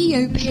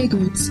 CEO Peer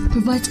Groups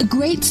provides a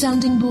great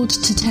sounding board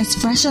to test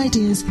fresh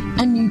ideas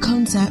and new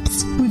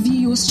concepts, review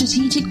your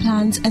strategic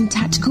plans and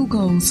tactical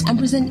goals, and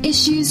present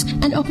issues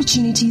and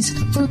opportunities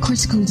for a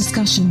critical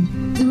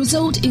discussion. The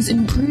result is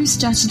improved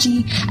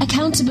strategy,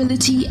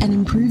 accountability, and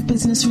improved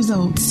business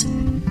results.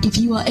 If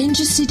you are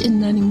interested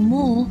in learning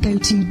more, go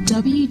to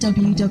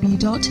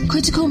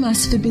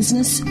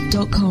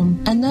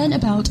www.criticalmassforbusiness.com and learn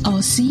about our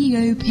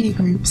CEO Peer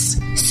Groups.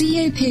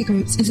 CEO Peer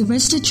Groups is a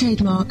registered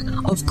trademark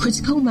of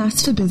Critical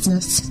Mass for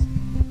Business.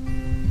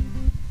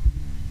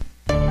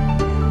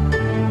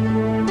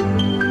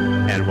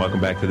 And welcome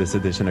back to this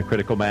edition of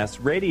Critical Mass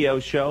Radio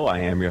Show. I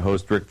am your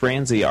host, Rick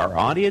Franzi. Our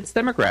audience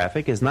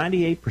demographic is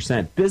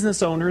 98%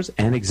 business owners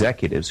and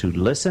executives who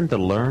listen to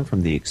learn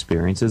from the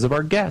experiences of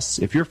our guests.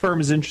 If your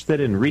firm is interested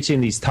in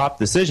reaching these top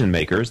decision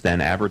makers, then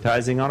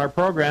advertising on our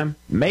program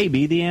may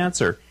be the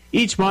answer.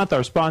 Each month,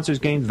 our sponsors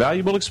gain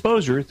valuable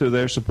exposure through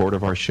their support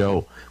of our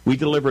show. We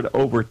delivered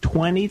over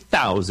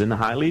 20,000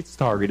 highly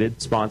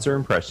targeted sponsor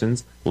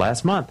impressions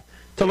last month.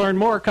 To learn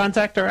more,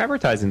 contact our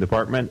advertising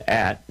department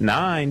at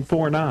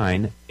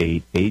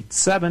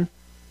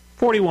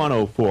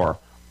 949-887-4104.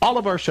 All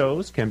of our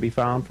shows can be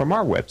found from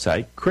our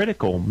website,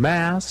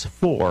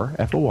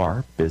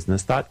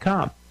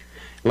 criticalmass4business.com.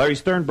 Larry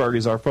Sternberg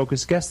is our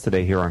focused guest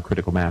today here on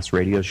Critical Mass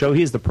Radio Show.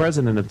 He is the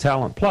president of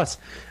Talent Plus.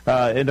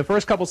 In the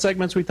first couple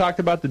segments, we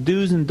talked about the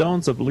do's and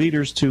don'ts of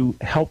leaders to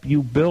help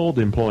you build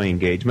employee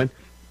engagement.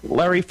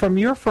 Larry, from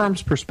your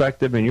firm's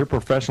perspective and your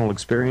professional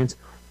experience,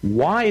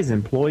 why is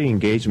employee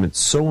engagement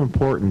so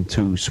important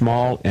to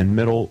small and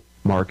middle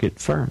market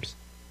firms?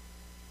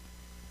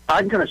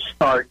 I'm going to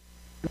start,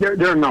 there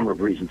are a number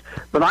of reasons,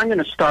 but I'm going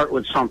to start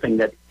with something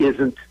that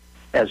isn't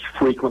as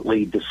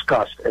frequently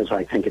discussed as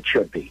I think it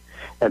should be.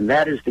 And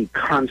that is the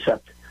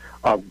concept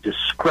of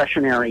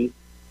discretionary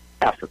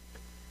effort.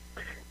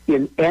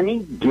 In any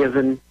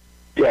given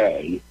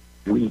day,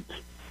 week,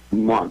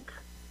 month,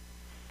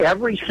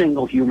 every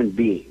single human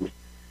being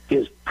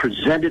is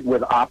presented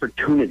with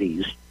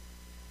opportunities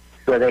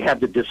where they have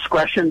the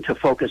discretion to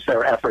focus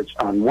their efforts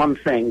on one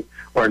thing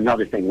or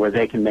another thing, where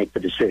they can make the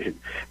decision.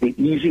 The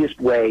easiest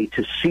way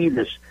to see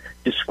this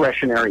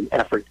discretionary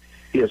effort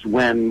is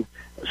when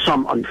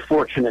some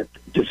unfortunate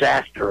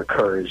disaster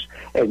occurs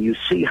and you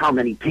see how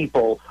many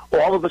people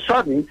all of a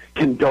sudden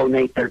can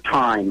donate their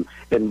time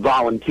in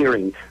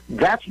volunteering.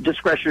 That's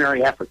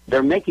discretionary effort.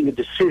 They're making a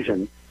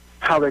decision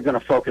how they're going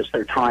to focus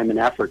their time and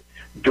effort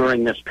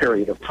during this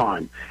period of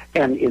time.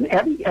 And in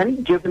any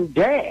given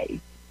day,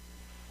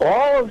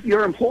 all of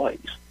your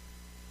employees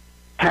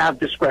have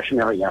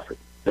discretionary effort.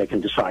 They can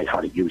decide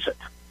how to use it.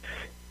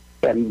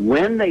 And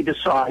when they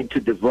decide to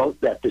devote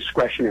that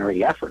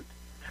discretionary effort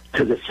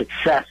to the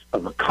success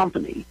of a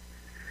company,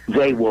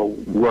 they will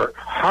work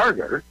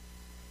harder,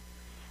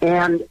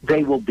 and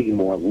they will be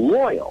more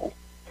loyal,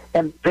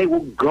 and they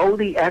will go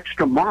the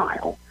extra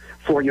mile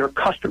for your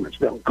customers.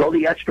 They'll go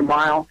the extra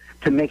mile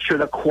to make sure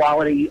the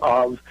quality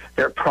of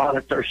their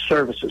product or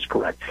service is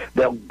correct.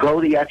 They'll go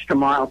the extra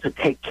mile to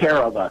take care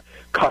of a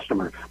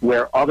customer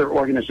where other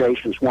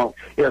organizations won't.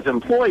 If an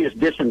employee is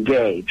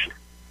disengaged,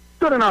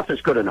 good enough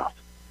is good enough.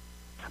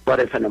 But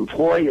if an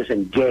employee is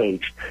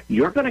engaged,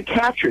 you're going to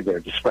capture their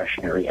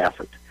discretionary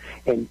effort.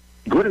 And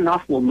good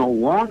enough will no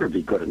longer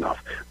be good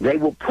enough. They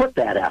will put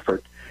that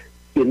effort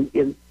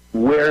in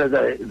where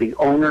the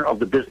owner of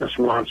the business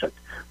wants it,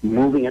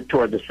 moving it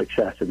toward the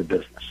success of the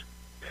business.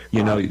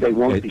 You know, they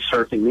won't be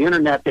surfing the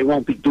internet. They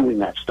won't be doing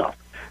that stuff.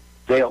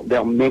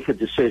 They'll make a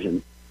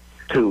decision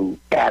to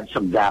add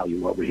some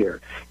value over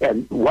here.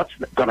 And what's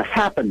going to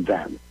happen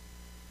then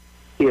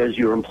is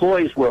your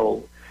employees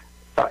will,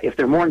 if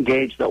they're more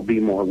engaged, they'll be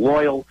more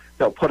loyal.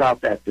 They'll put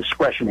out that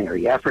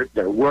discretionary effort.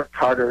 They'll work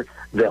harder.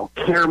 They'll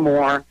care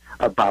more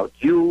about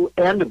you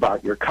and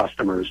about your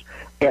customers.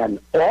 And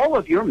all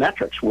of your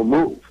metrics will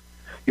move.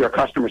 Your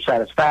customer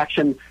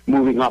satisfaction,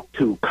 moving up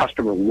to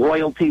customer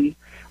loyalty,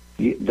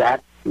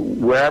 that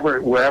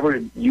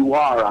wherever you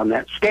are on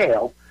that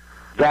scale,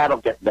 that'll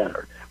get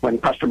better. When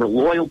customer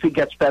loyalty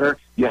gets better,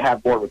 you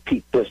have more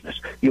repeat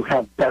business. You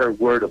have better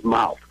word of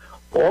mouth.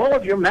 All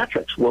of your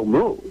metrics will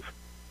move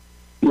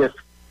if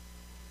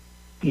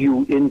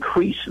you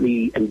increase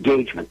the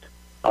engagement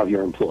of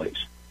your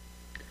employees.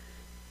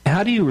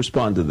 How do you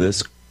respond to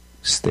this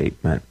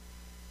statement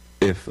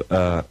if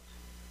a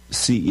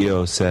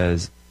CEO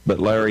says, but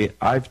Larry,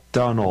 I've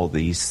done all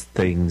these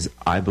things,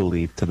 I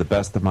believe, to the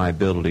best of my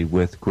ability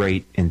with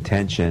great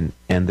intention,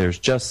 and there's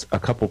just a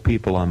couple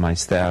people on my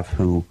staff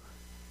who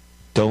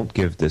don't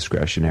give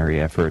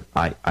discretionary effort.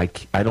 I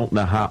don't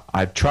know how.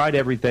 I've tried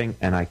everything,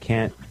 and I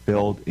can't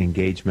build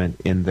engagement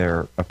in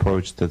their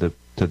approach to the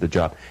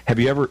job. Have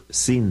you ever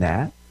seen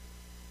that?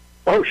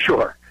 Oh,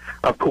 sure,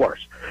 of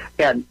course.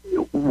 And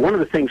one of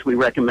the things we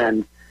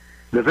recommend,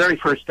 the very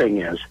first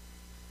thing is,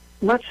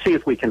 let's see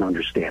if we can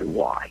understand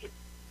why.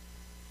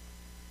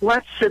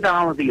 Let's sit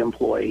down with the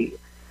employee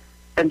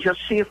and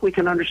just see if we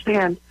can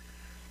understand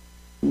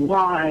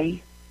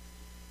why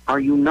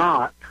are you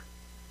not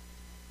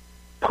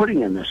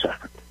putting in this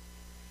effort?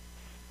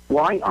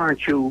 Why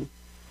aren't you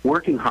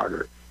working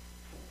harder?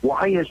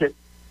 Why is it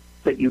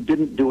that you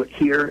didn't do it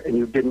here and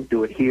you didn't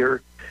do it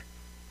here?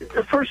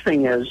 The first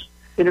thing is,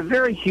 in a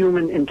very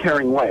human and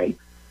caring way,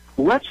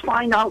 let's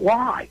find out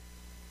why.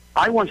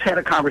 I once had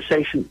a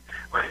conversation.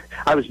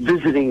 I was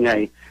visiting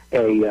a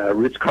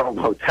Ritz-Carlton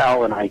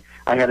hotel, and I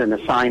had an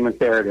assignment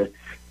there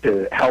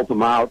to help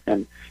them out,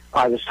 and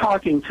I was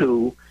talking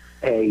to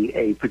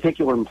a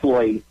particular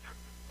employee,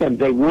 and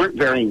they weren't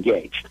very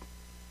engaged.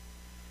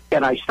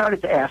 And I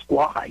started to ask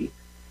why,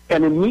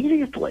 and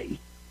immediately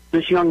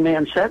this young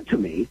man said to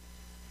me,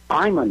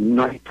 I'm a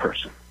night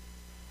person.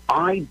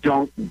 I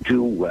don't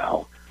do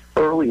well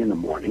early in the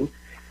morning,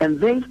 and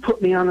they've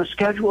put me on a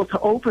schedule to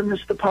open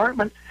this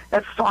department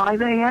at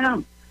 5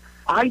 a.m.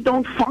 I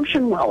don't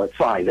function well at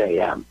 5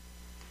 a.m.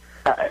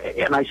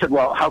 And I said,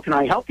 well, how can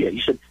I help you?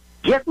 He said,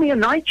 get me a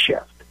night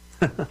shift.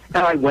 And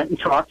I went and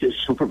talked to his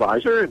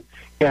supervisor,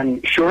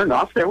 and sure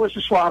enough, there was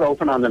a slot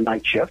open on the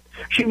night shift.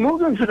 She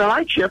moved him to the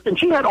night shift, and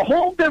she had a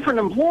whole different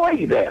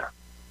employee there.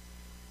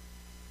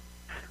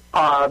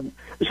 And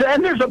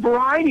there's a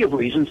variety of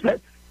reasons that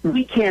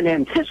we can't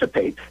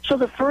anticipate. So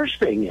the first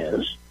thing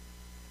is,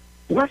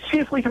 let's see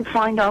if we can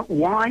find out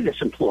why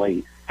this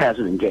employee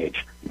hasn't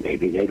engaged.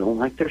 Maybe they don't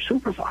like their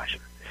supervisor.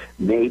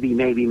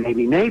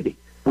 Maybe.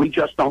 We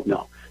just don't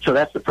know. So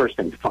that's the first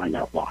thing, to find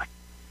out why.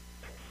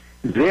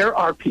 There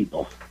are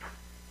people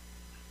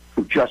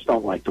who just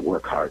don't like to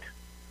work hard.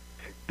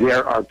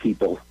 There are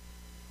people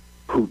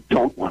who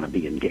don't want to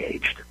be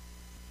engaged.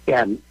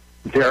 And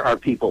there are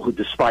people who,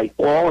 despite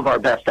all of our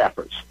best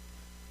efforts,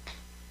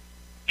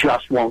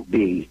 just won't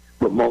be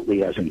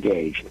remotely as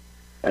engaged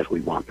as we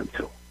want them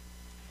to.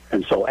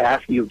 And so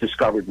after you've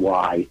discovered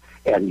why,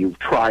 and you've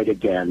tried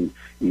again,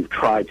 you've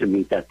tried to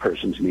meet that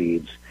person's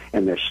needs,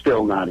 and they're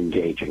still not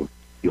engaging,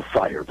 you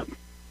fire them.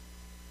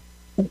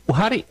 Well,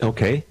 how do you,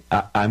 okay,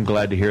 I'm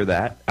glad to hear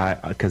that,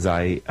 because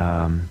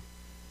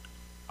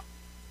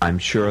I'm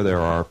sure there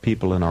are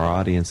people in our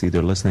audience,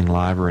 either listening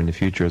live or in the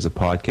future as a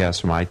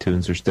podcast from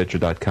iTunes or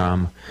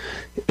Stitcher.com,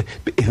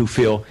 who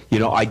feel,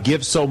 I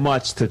give so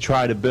much to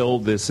try to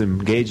build this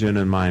engagement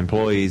in my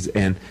employees,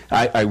 and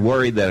I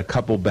worry that a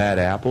couple bad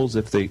apples,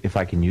 if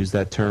I can use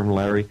that term,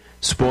 Larry,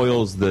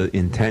 spoils the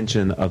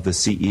intention of the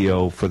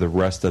CEO for the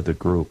rest of the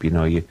group.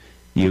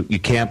 You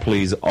can't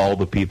please all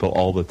the people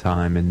all the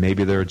time, and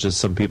maybe there are just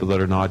some people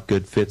that are not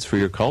good fits for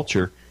your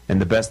culture,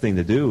 and the best thing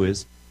to do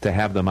is to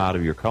have them out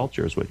of your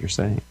culture, is what you're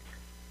saying.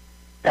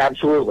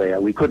 Absolutely.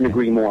 We couldn't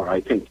agree more.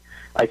 I think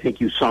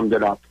you summed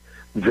it up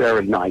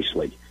very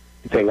nicely.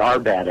 They are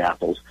bad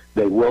apples.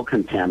 They will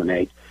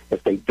contaminate.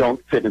 If they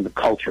don't fit in the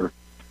culture,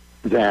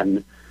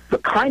 then the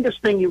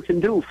kindest thing you can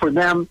do for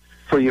them,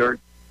 for your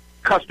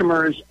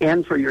customers,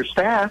 and for your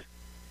staff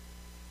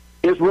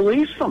is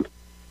release them.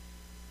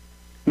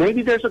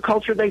 Maybe there's a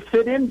culture they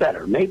fit in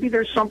better. Maybe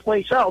there's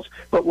someplace else.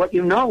 But what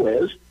you know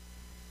is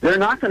they're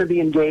not going to be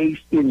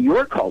engaged in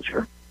your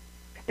culture.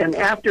 And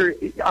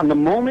on the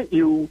moment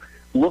you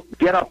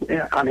get up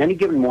on any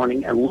given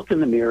morning and look in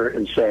the mirror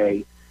and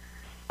say,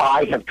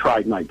 I have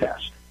tried my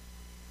best.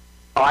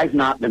 I've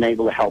not been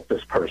able to help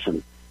this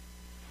person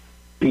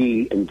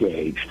be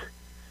engaged.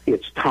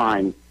 It's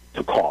time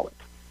to call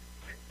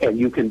it. And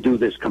you can do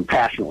this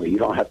compassionately. You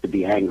don't have to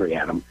be angry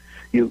at them.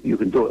 You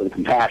can do it with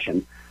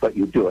compassion, but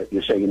you do it.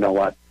 You say, you know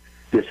what?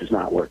 This is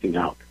not working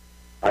out.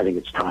 I think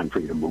it's time for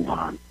you to move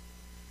on.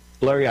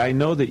 Larry, I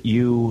know that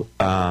you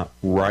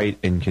write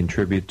and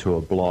contribute to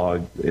a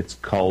blog. It's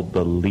called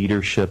The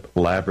Leadership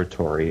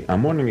Laboratory.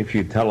 I'm wondering if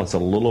you'd tell us a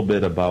little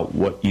bit about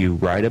what you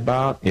write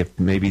about, if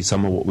maybe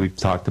some of what we've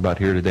talked about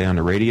here today on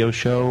the radio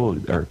show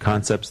or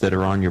concepts that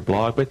are on your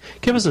blog. But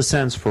give us a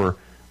sense for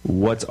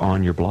what's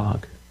on your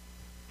blog.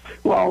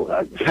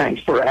 Well,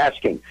 thanks for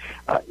asking.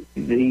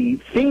 The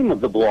theme of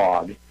the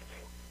blog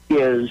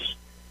is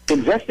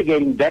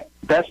investigating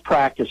best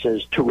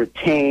practices to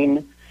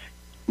retain,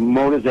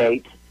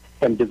 motivate,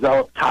 and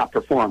develop top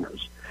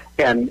performers.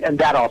 And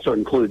that also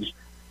includes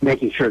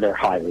making sure they're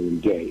highly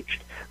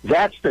engaged.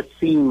 That's the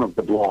theme of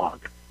the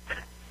blog.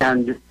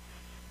 And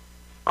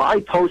I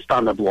post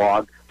on the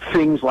blog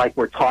things like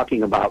we're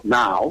talking about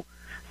now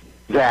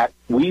that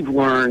we've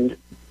learned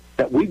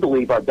that we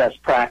believe are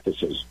best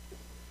practices.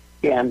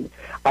 And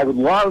I would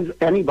love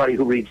anybody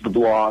who reads the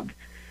blog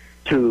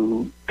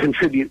to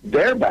contribute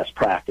their best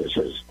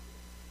practices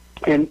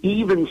and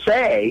even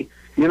say,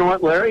 you know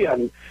what, Larry,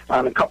 on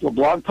a couple of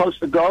blog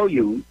posts ago,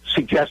 you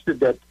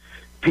suggested that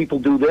people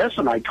do this,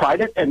 and I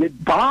tried it, and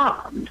it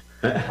bombed.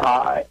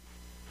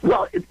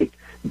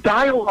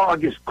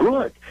 Dialogue is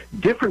good.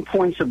 Different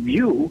points of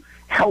view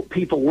help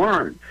people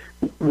learn.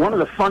 One of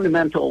the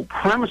fundamental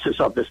premises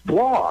of this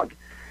blog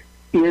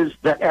is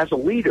that as a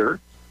leader,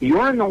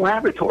 you're in the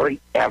laboratory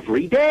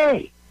every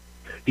day.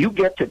 You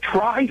get to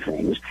try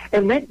things,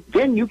 and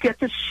then you get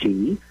to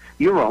see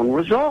your own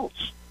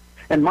results.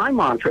 And my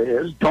mantra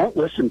is, don't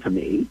listen to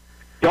me.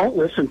 Don't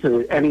listen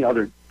to any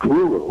other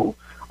guru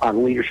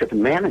on leadership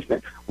and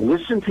management.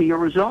 Listen to your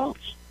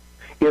results.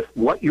 If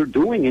what you're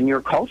doing in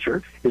your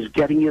culture is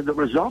getting you the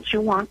results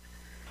you want,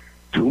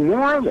 do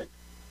more of it.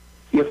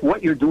 If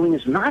what you're doing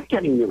is not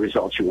getting the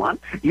results you want,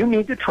 you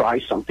need to try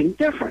something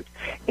different.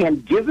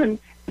 And given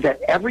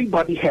that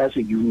everybody has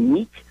a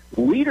unique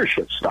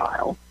leadership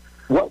style,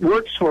 what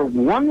works for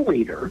one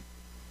leader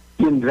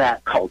in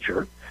that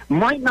culture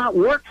might not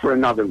work for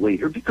another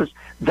leader because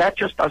that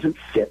just doesn't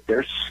fit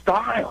their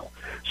style.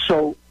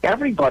 So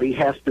everybody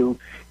has to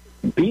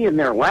be in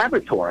their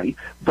laboratory,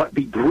 but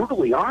be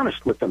brutally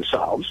honest with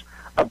themselves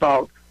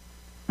about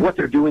what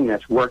they're doing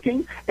that's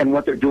working and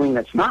what they're doing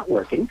that's not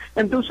working,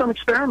 and do some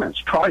experiments.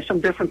 Try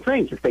some different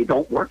things. If they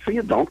don't work for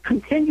you, don't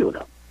continue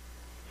them.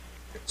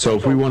 So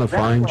if we want to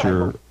find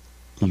your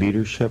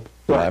Leadership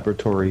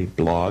Laboratory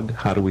blog,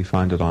 how do we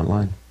find it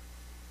online?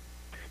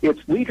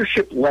 It's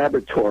Leadership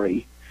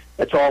Laboratory,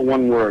 that's all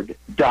one word,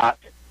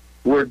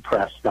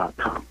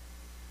 .wordpress.com.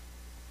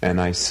 And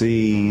I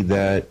see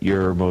that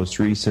your most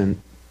recent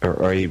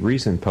or a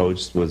recent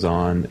post was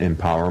on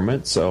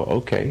empowerment. So,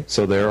 okay.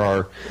 So there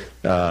are,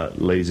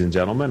 ladies and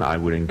gentlemen, I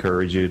would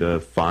encourage you to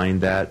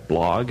find that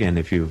blog. And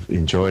if you've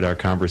enjoyed our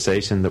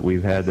conversation that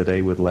we've had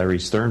today with Larry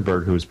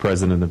Sternberg, who's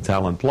president of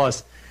Talent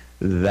Plus,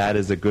 that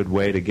is a good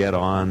way to get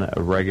on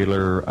a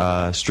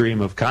regular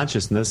stream of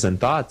consciousness and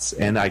thoughts.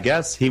 And I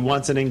guess he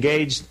wants an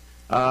engaged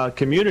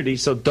community,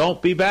 so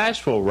don't be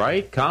bashful,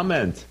 right?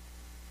 Comment.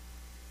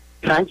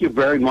 Thank you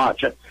very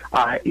much.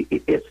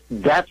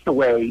 That's the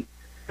way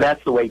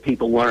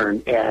people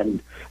learn.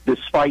 And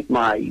despite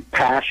my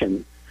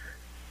passion,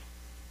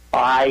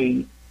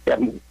 I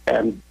am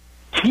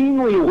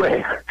keenly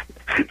aware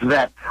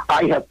that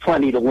I have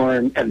plenty to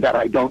learn and that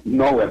I don't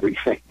know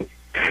everything.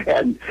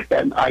 And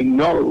I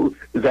know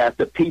that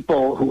the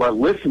people who are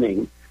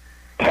listening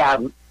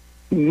have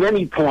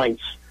many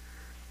points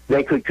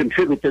they could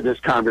contribute to this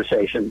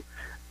conversation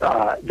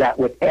that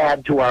would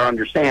add to our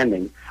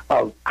understanding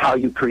of how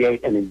you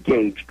create an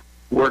engaged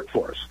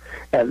workforce.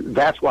 And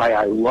that's why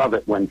I love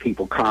it when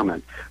people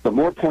comment. The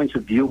more points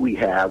of view we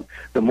have,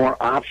 the more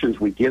options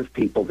we give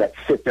people that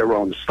fit their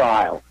own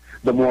style,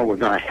 the more we're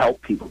going to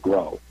help people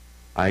grow.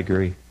 I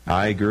agree.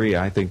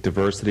 I think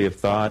diversity of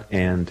thought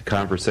and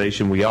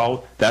conversation,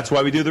 that's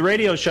why we do the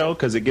radio show,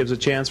 because it gives a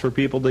chance for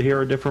people to hear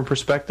a different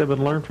perspective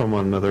and learn from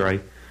one another. I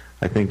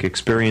think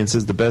experience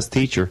is the best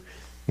teacher,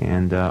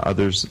 and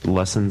others'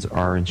 lessons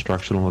are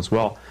instructional as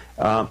well.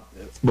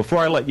 Before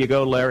I let you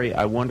go, Larry,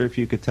 I wonder if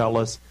you could tell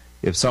us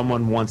if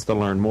someone wants to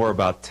learn more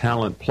about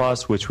Talent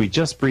Plus, which we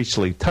just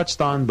briefly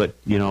touched on, but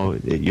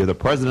you're the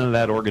president of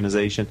that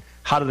organization.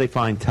 How do they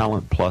find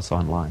Talent Plus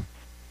online?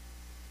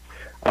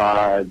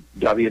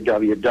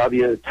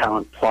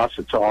 www.Talent Plus,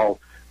 it's all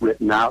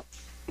written out,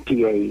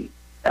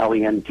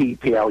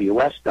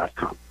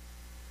 TALENTPLUS.com.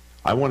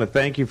 I want to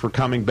thank you for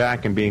coming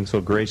back and being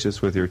so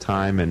gracious with your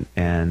time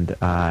and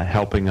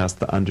helping us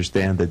to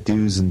understand the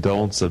do's and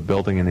don'ts of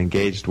building an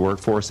engaged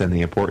workforce and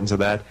the importance of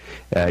that.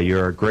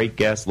 You're a great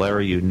guest,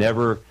 Larry.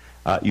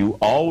 You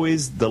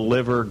always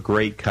deliver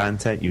great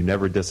content. You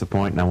never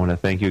disappoint, and I want to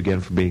thank you again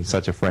for being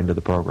such a friend of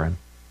the program.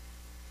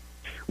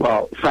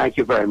 Well, thank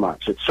you very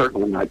much. It's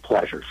certainly my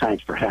pleasure.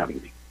 Thanks for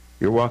having me.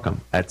 You're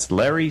welcome. That's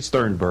Larry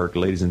Sternberg,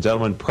 ladies and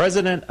gentlemen,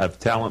 president of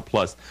Talent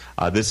Plus.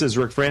 This is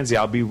Rick Franzi.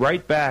 I'll be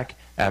right back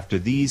after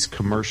these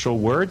commercial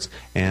words,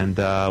 and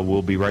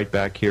we'll be right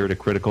back here at a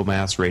Critical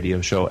Mass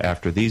Radio Show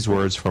after these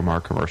words from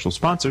our commercial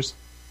sponsors.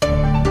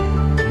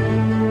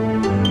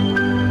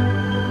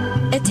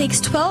 It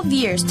takes 12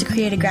 years to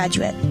create a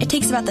graduate. It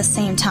takes about the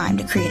same time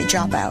to create a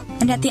dropout.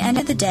 And at the end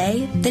of the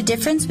day, the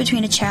difference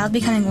between a child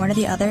becoming one or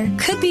the other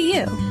could be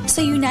you.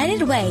 So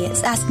United Way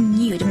is asking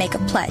you to make a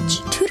pledge.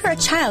 Tutor a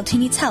child who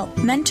needs help.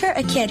 Mentor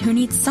a kid who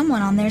needs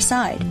someone on their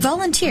side.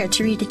 Volunteer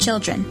to read to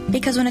children.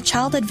 Because when a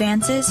child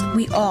advances,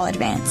 we all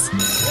advance.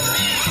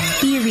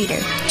 Be a reader,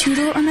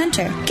 tutor, or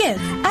mentor. Give,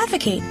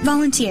 advocate,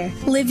 volunteer.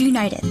 Live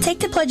United. Take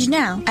the pledge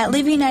now at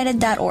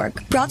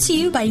liveunited.org. Brought to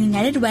you by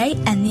United Way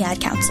and the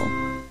Ad Council.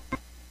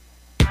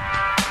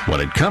 When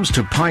it comes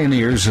to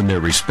pioneers in their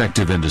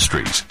respective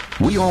industries,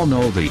 we all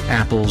know the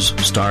Apples,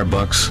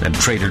 Starbucks, and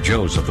Trader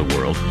Joe's of the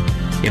world.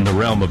 In the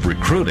realm of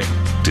recruiting,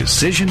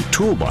 Decision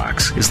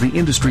Toolbox is the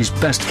industry's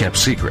best-kept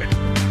secret,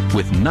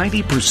 with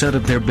 90%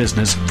 of their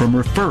business from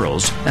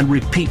referrals and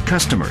repeat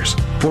customers.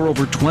 For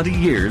over 20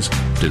 years,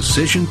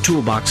 Decision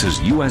Toolbox's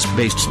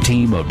U.S.-based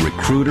team of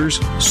recruiters,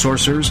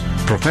 sourcers,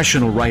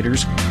 professional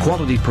writers,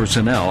 quality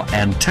personnel,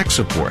 and tech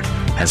support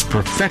has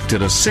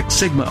perfected a Six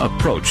Sigma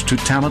approach to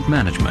talent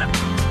management.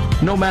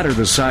 No matter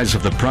the size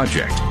of the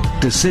project,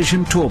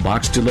 Decision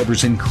Toolbox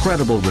delivers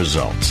incredible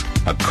results.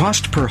 A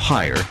cost per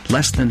hire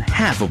less than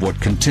half of what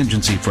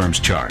contingency firms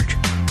charge,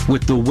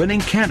 with the winning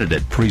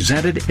candidate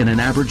presented in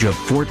an average of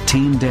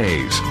 14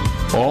 days,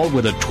 all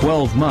with a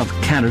 12-month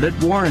candidate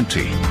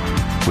warranty.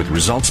 With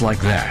results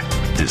like that,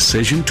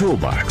 Decision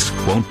Toolbox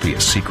won't be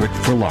a secret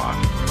for long.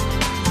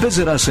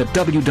 Visit us at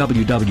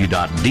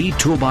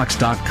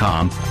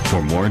www.dtoolbox.com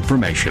for more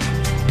information.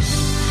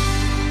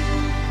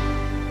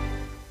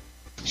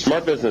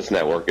 Smart Business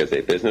Network is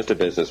a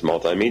business-to-business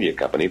multimedia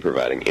company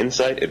providing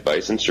insight,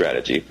 advice, and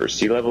strategy for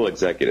C-level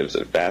executives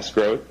of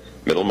fast-growth,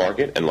 middle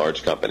market, and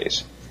large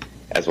companies.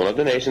 As one of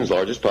the nation's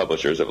largest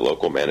publishers of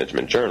local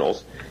management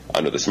journals,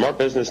 under the Smart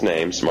Business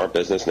name, Smart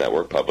Business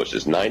Network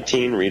publishes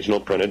 19 regional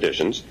print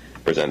editions,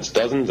 presents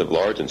dozens of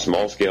large and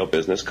small-scale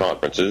business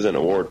conferences and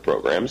award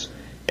programs,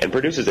 and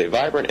produces a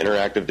vibrant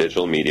interactive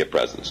digital media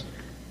presence.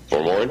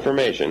 For more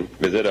information,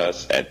 visit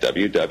us at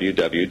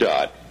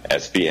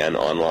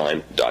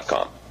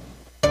www.sbnonline.com.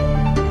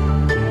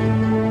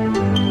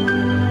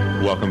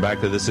 Welcome back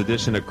to this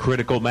edition of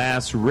Critical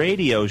Mass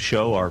Radio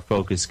Show. Our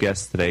focus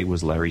guest today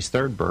was Larry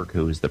Sternberg,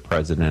 who is the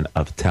president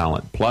of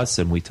Talent Plus,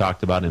 and we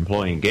talked about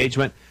employee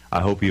engagement.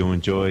 I hope you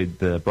enjoyed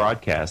the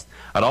broadcast.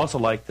 I'd also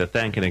like to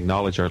thank and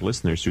acknowledge our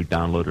listeners who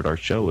downloaded our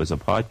show as a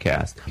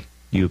podcast.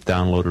 You've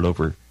downloaded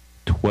over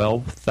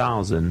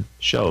 12,000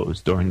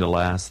 shows during the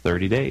last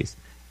 30 days.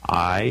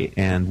 I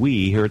and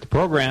we here at the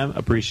program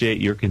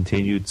appreciate your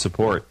continued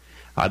support.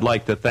 I'd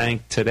like to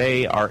thank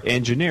today our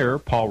engineer,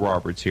 Paul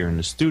Roberts, here in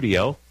the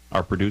studio,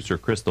 our producer,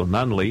 Crystal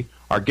Nunley.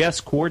 Our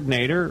guest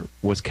coordinator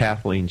was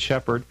Kathleen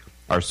Shepard.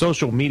 Our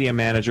social media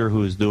manager,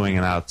 who is doing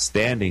an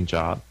outstanding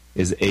job,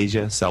 is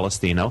Asia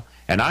Celestino.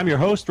 And I'm your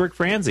host, Rick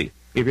Franzi.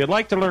 If you'd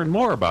like to learn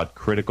more about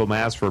Critical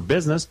Mass for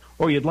Business,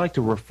 or you'd like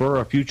to refer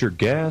a future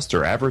guest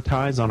or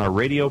advertise on our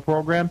radio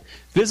program,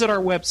 visit our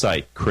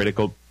website,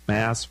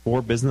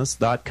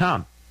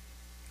 criticalmassforbusiness.com.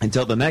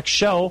 Until the next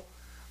show,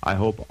 I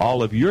hope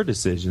all of your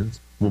decisions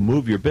will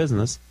move your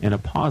business in a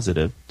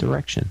positive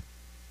direction.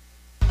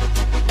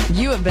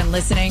 You have been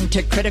listening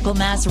to Critical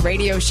Mass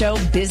Radio Show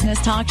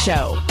Business Talk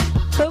Show,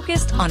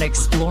 focused on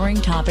exploring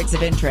topics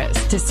of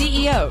interest to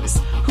CEOs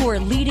who are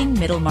leading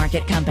middle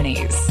market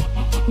companies.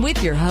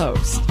 With your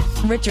host,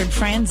 Richard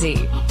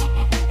Franzi.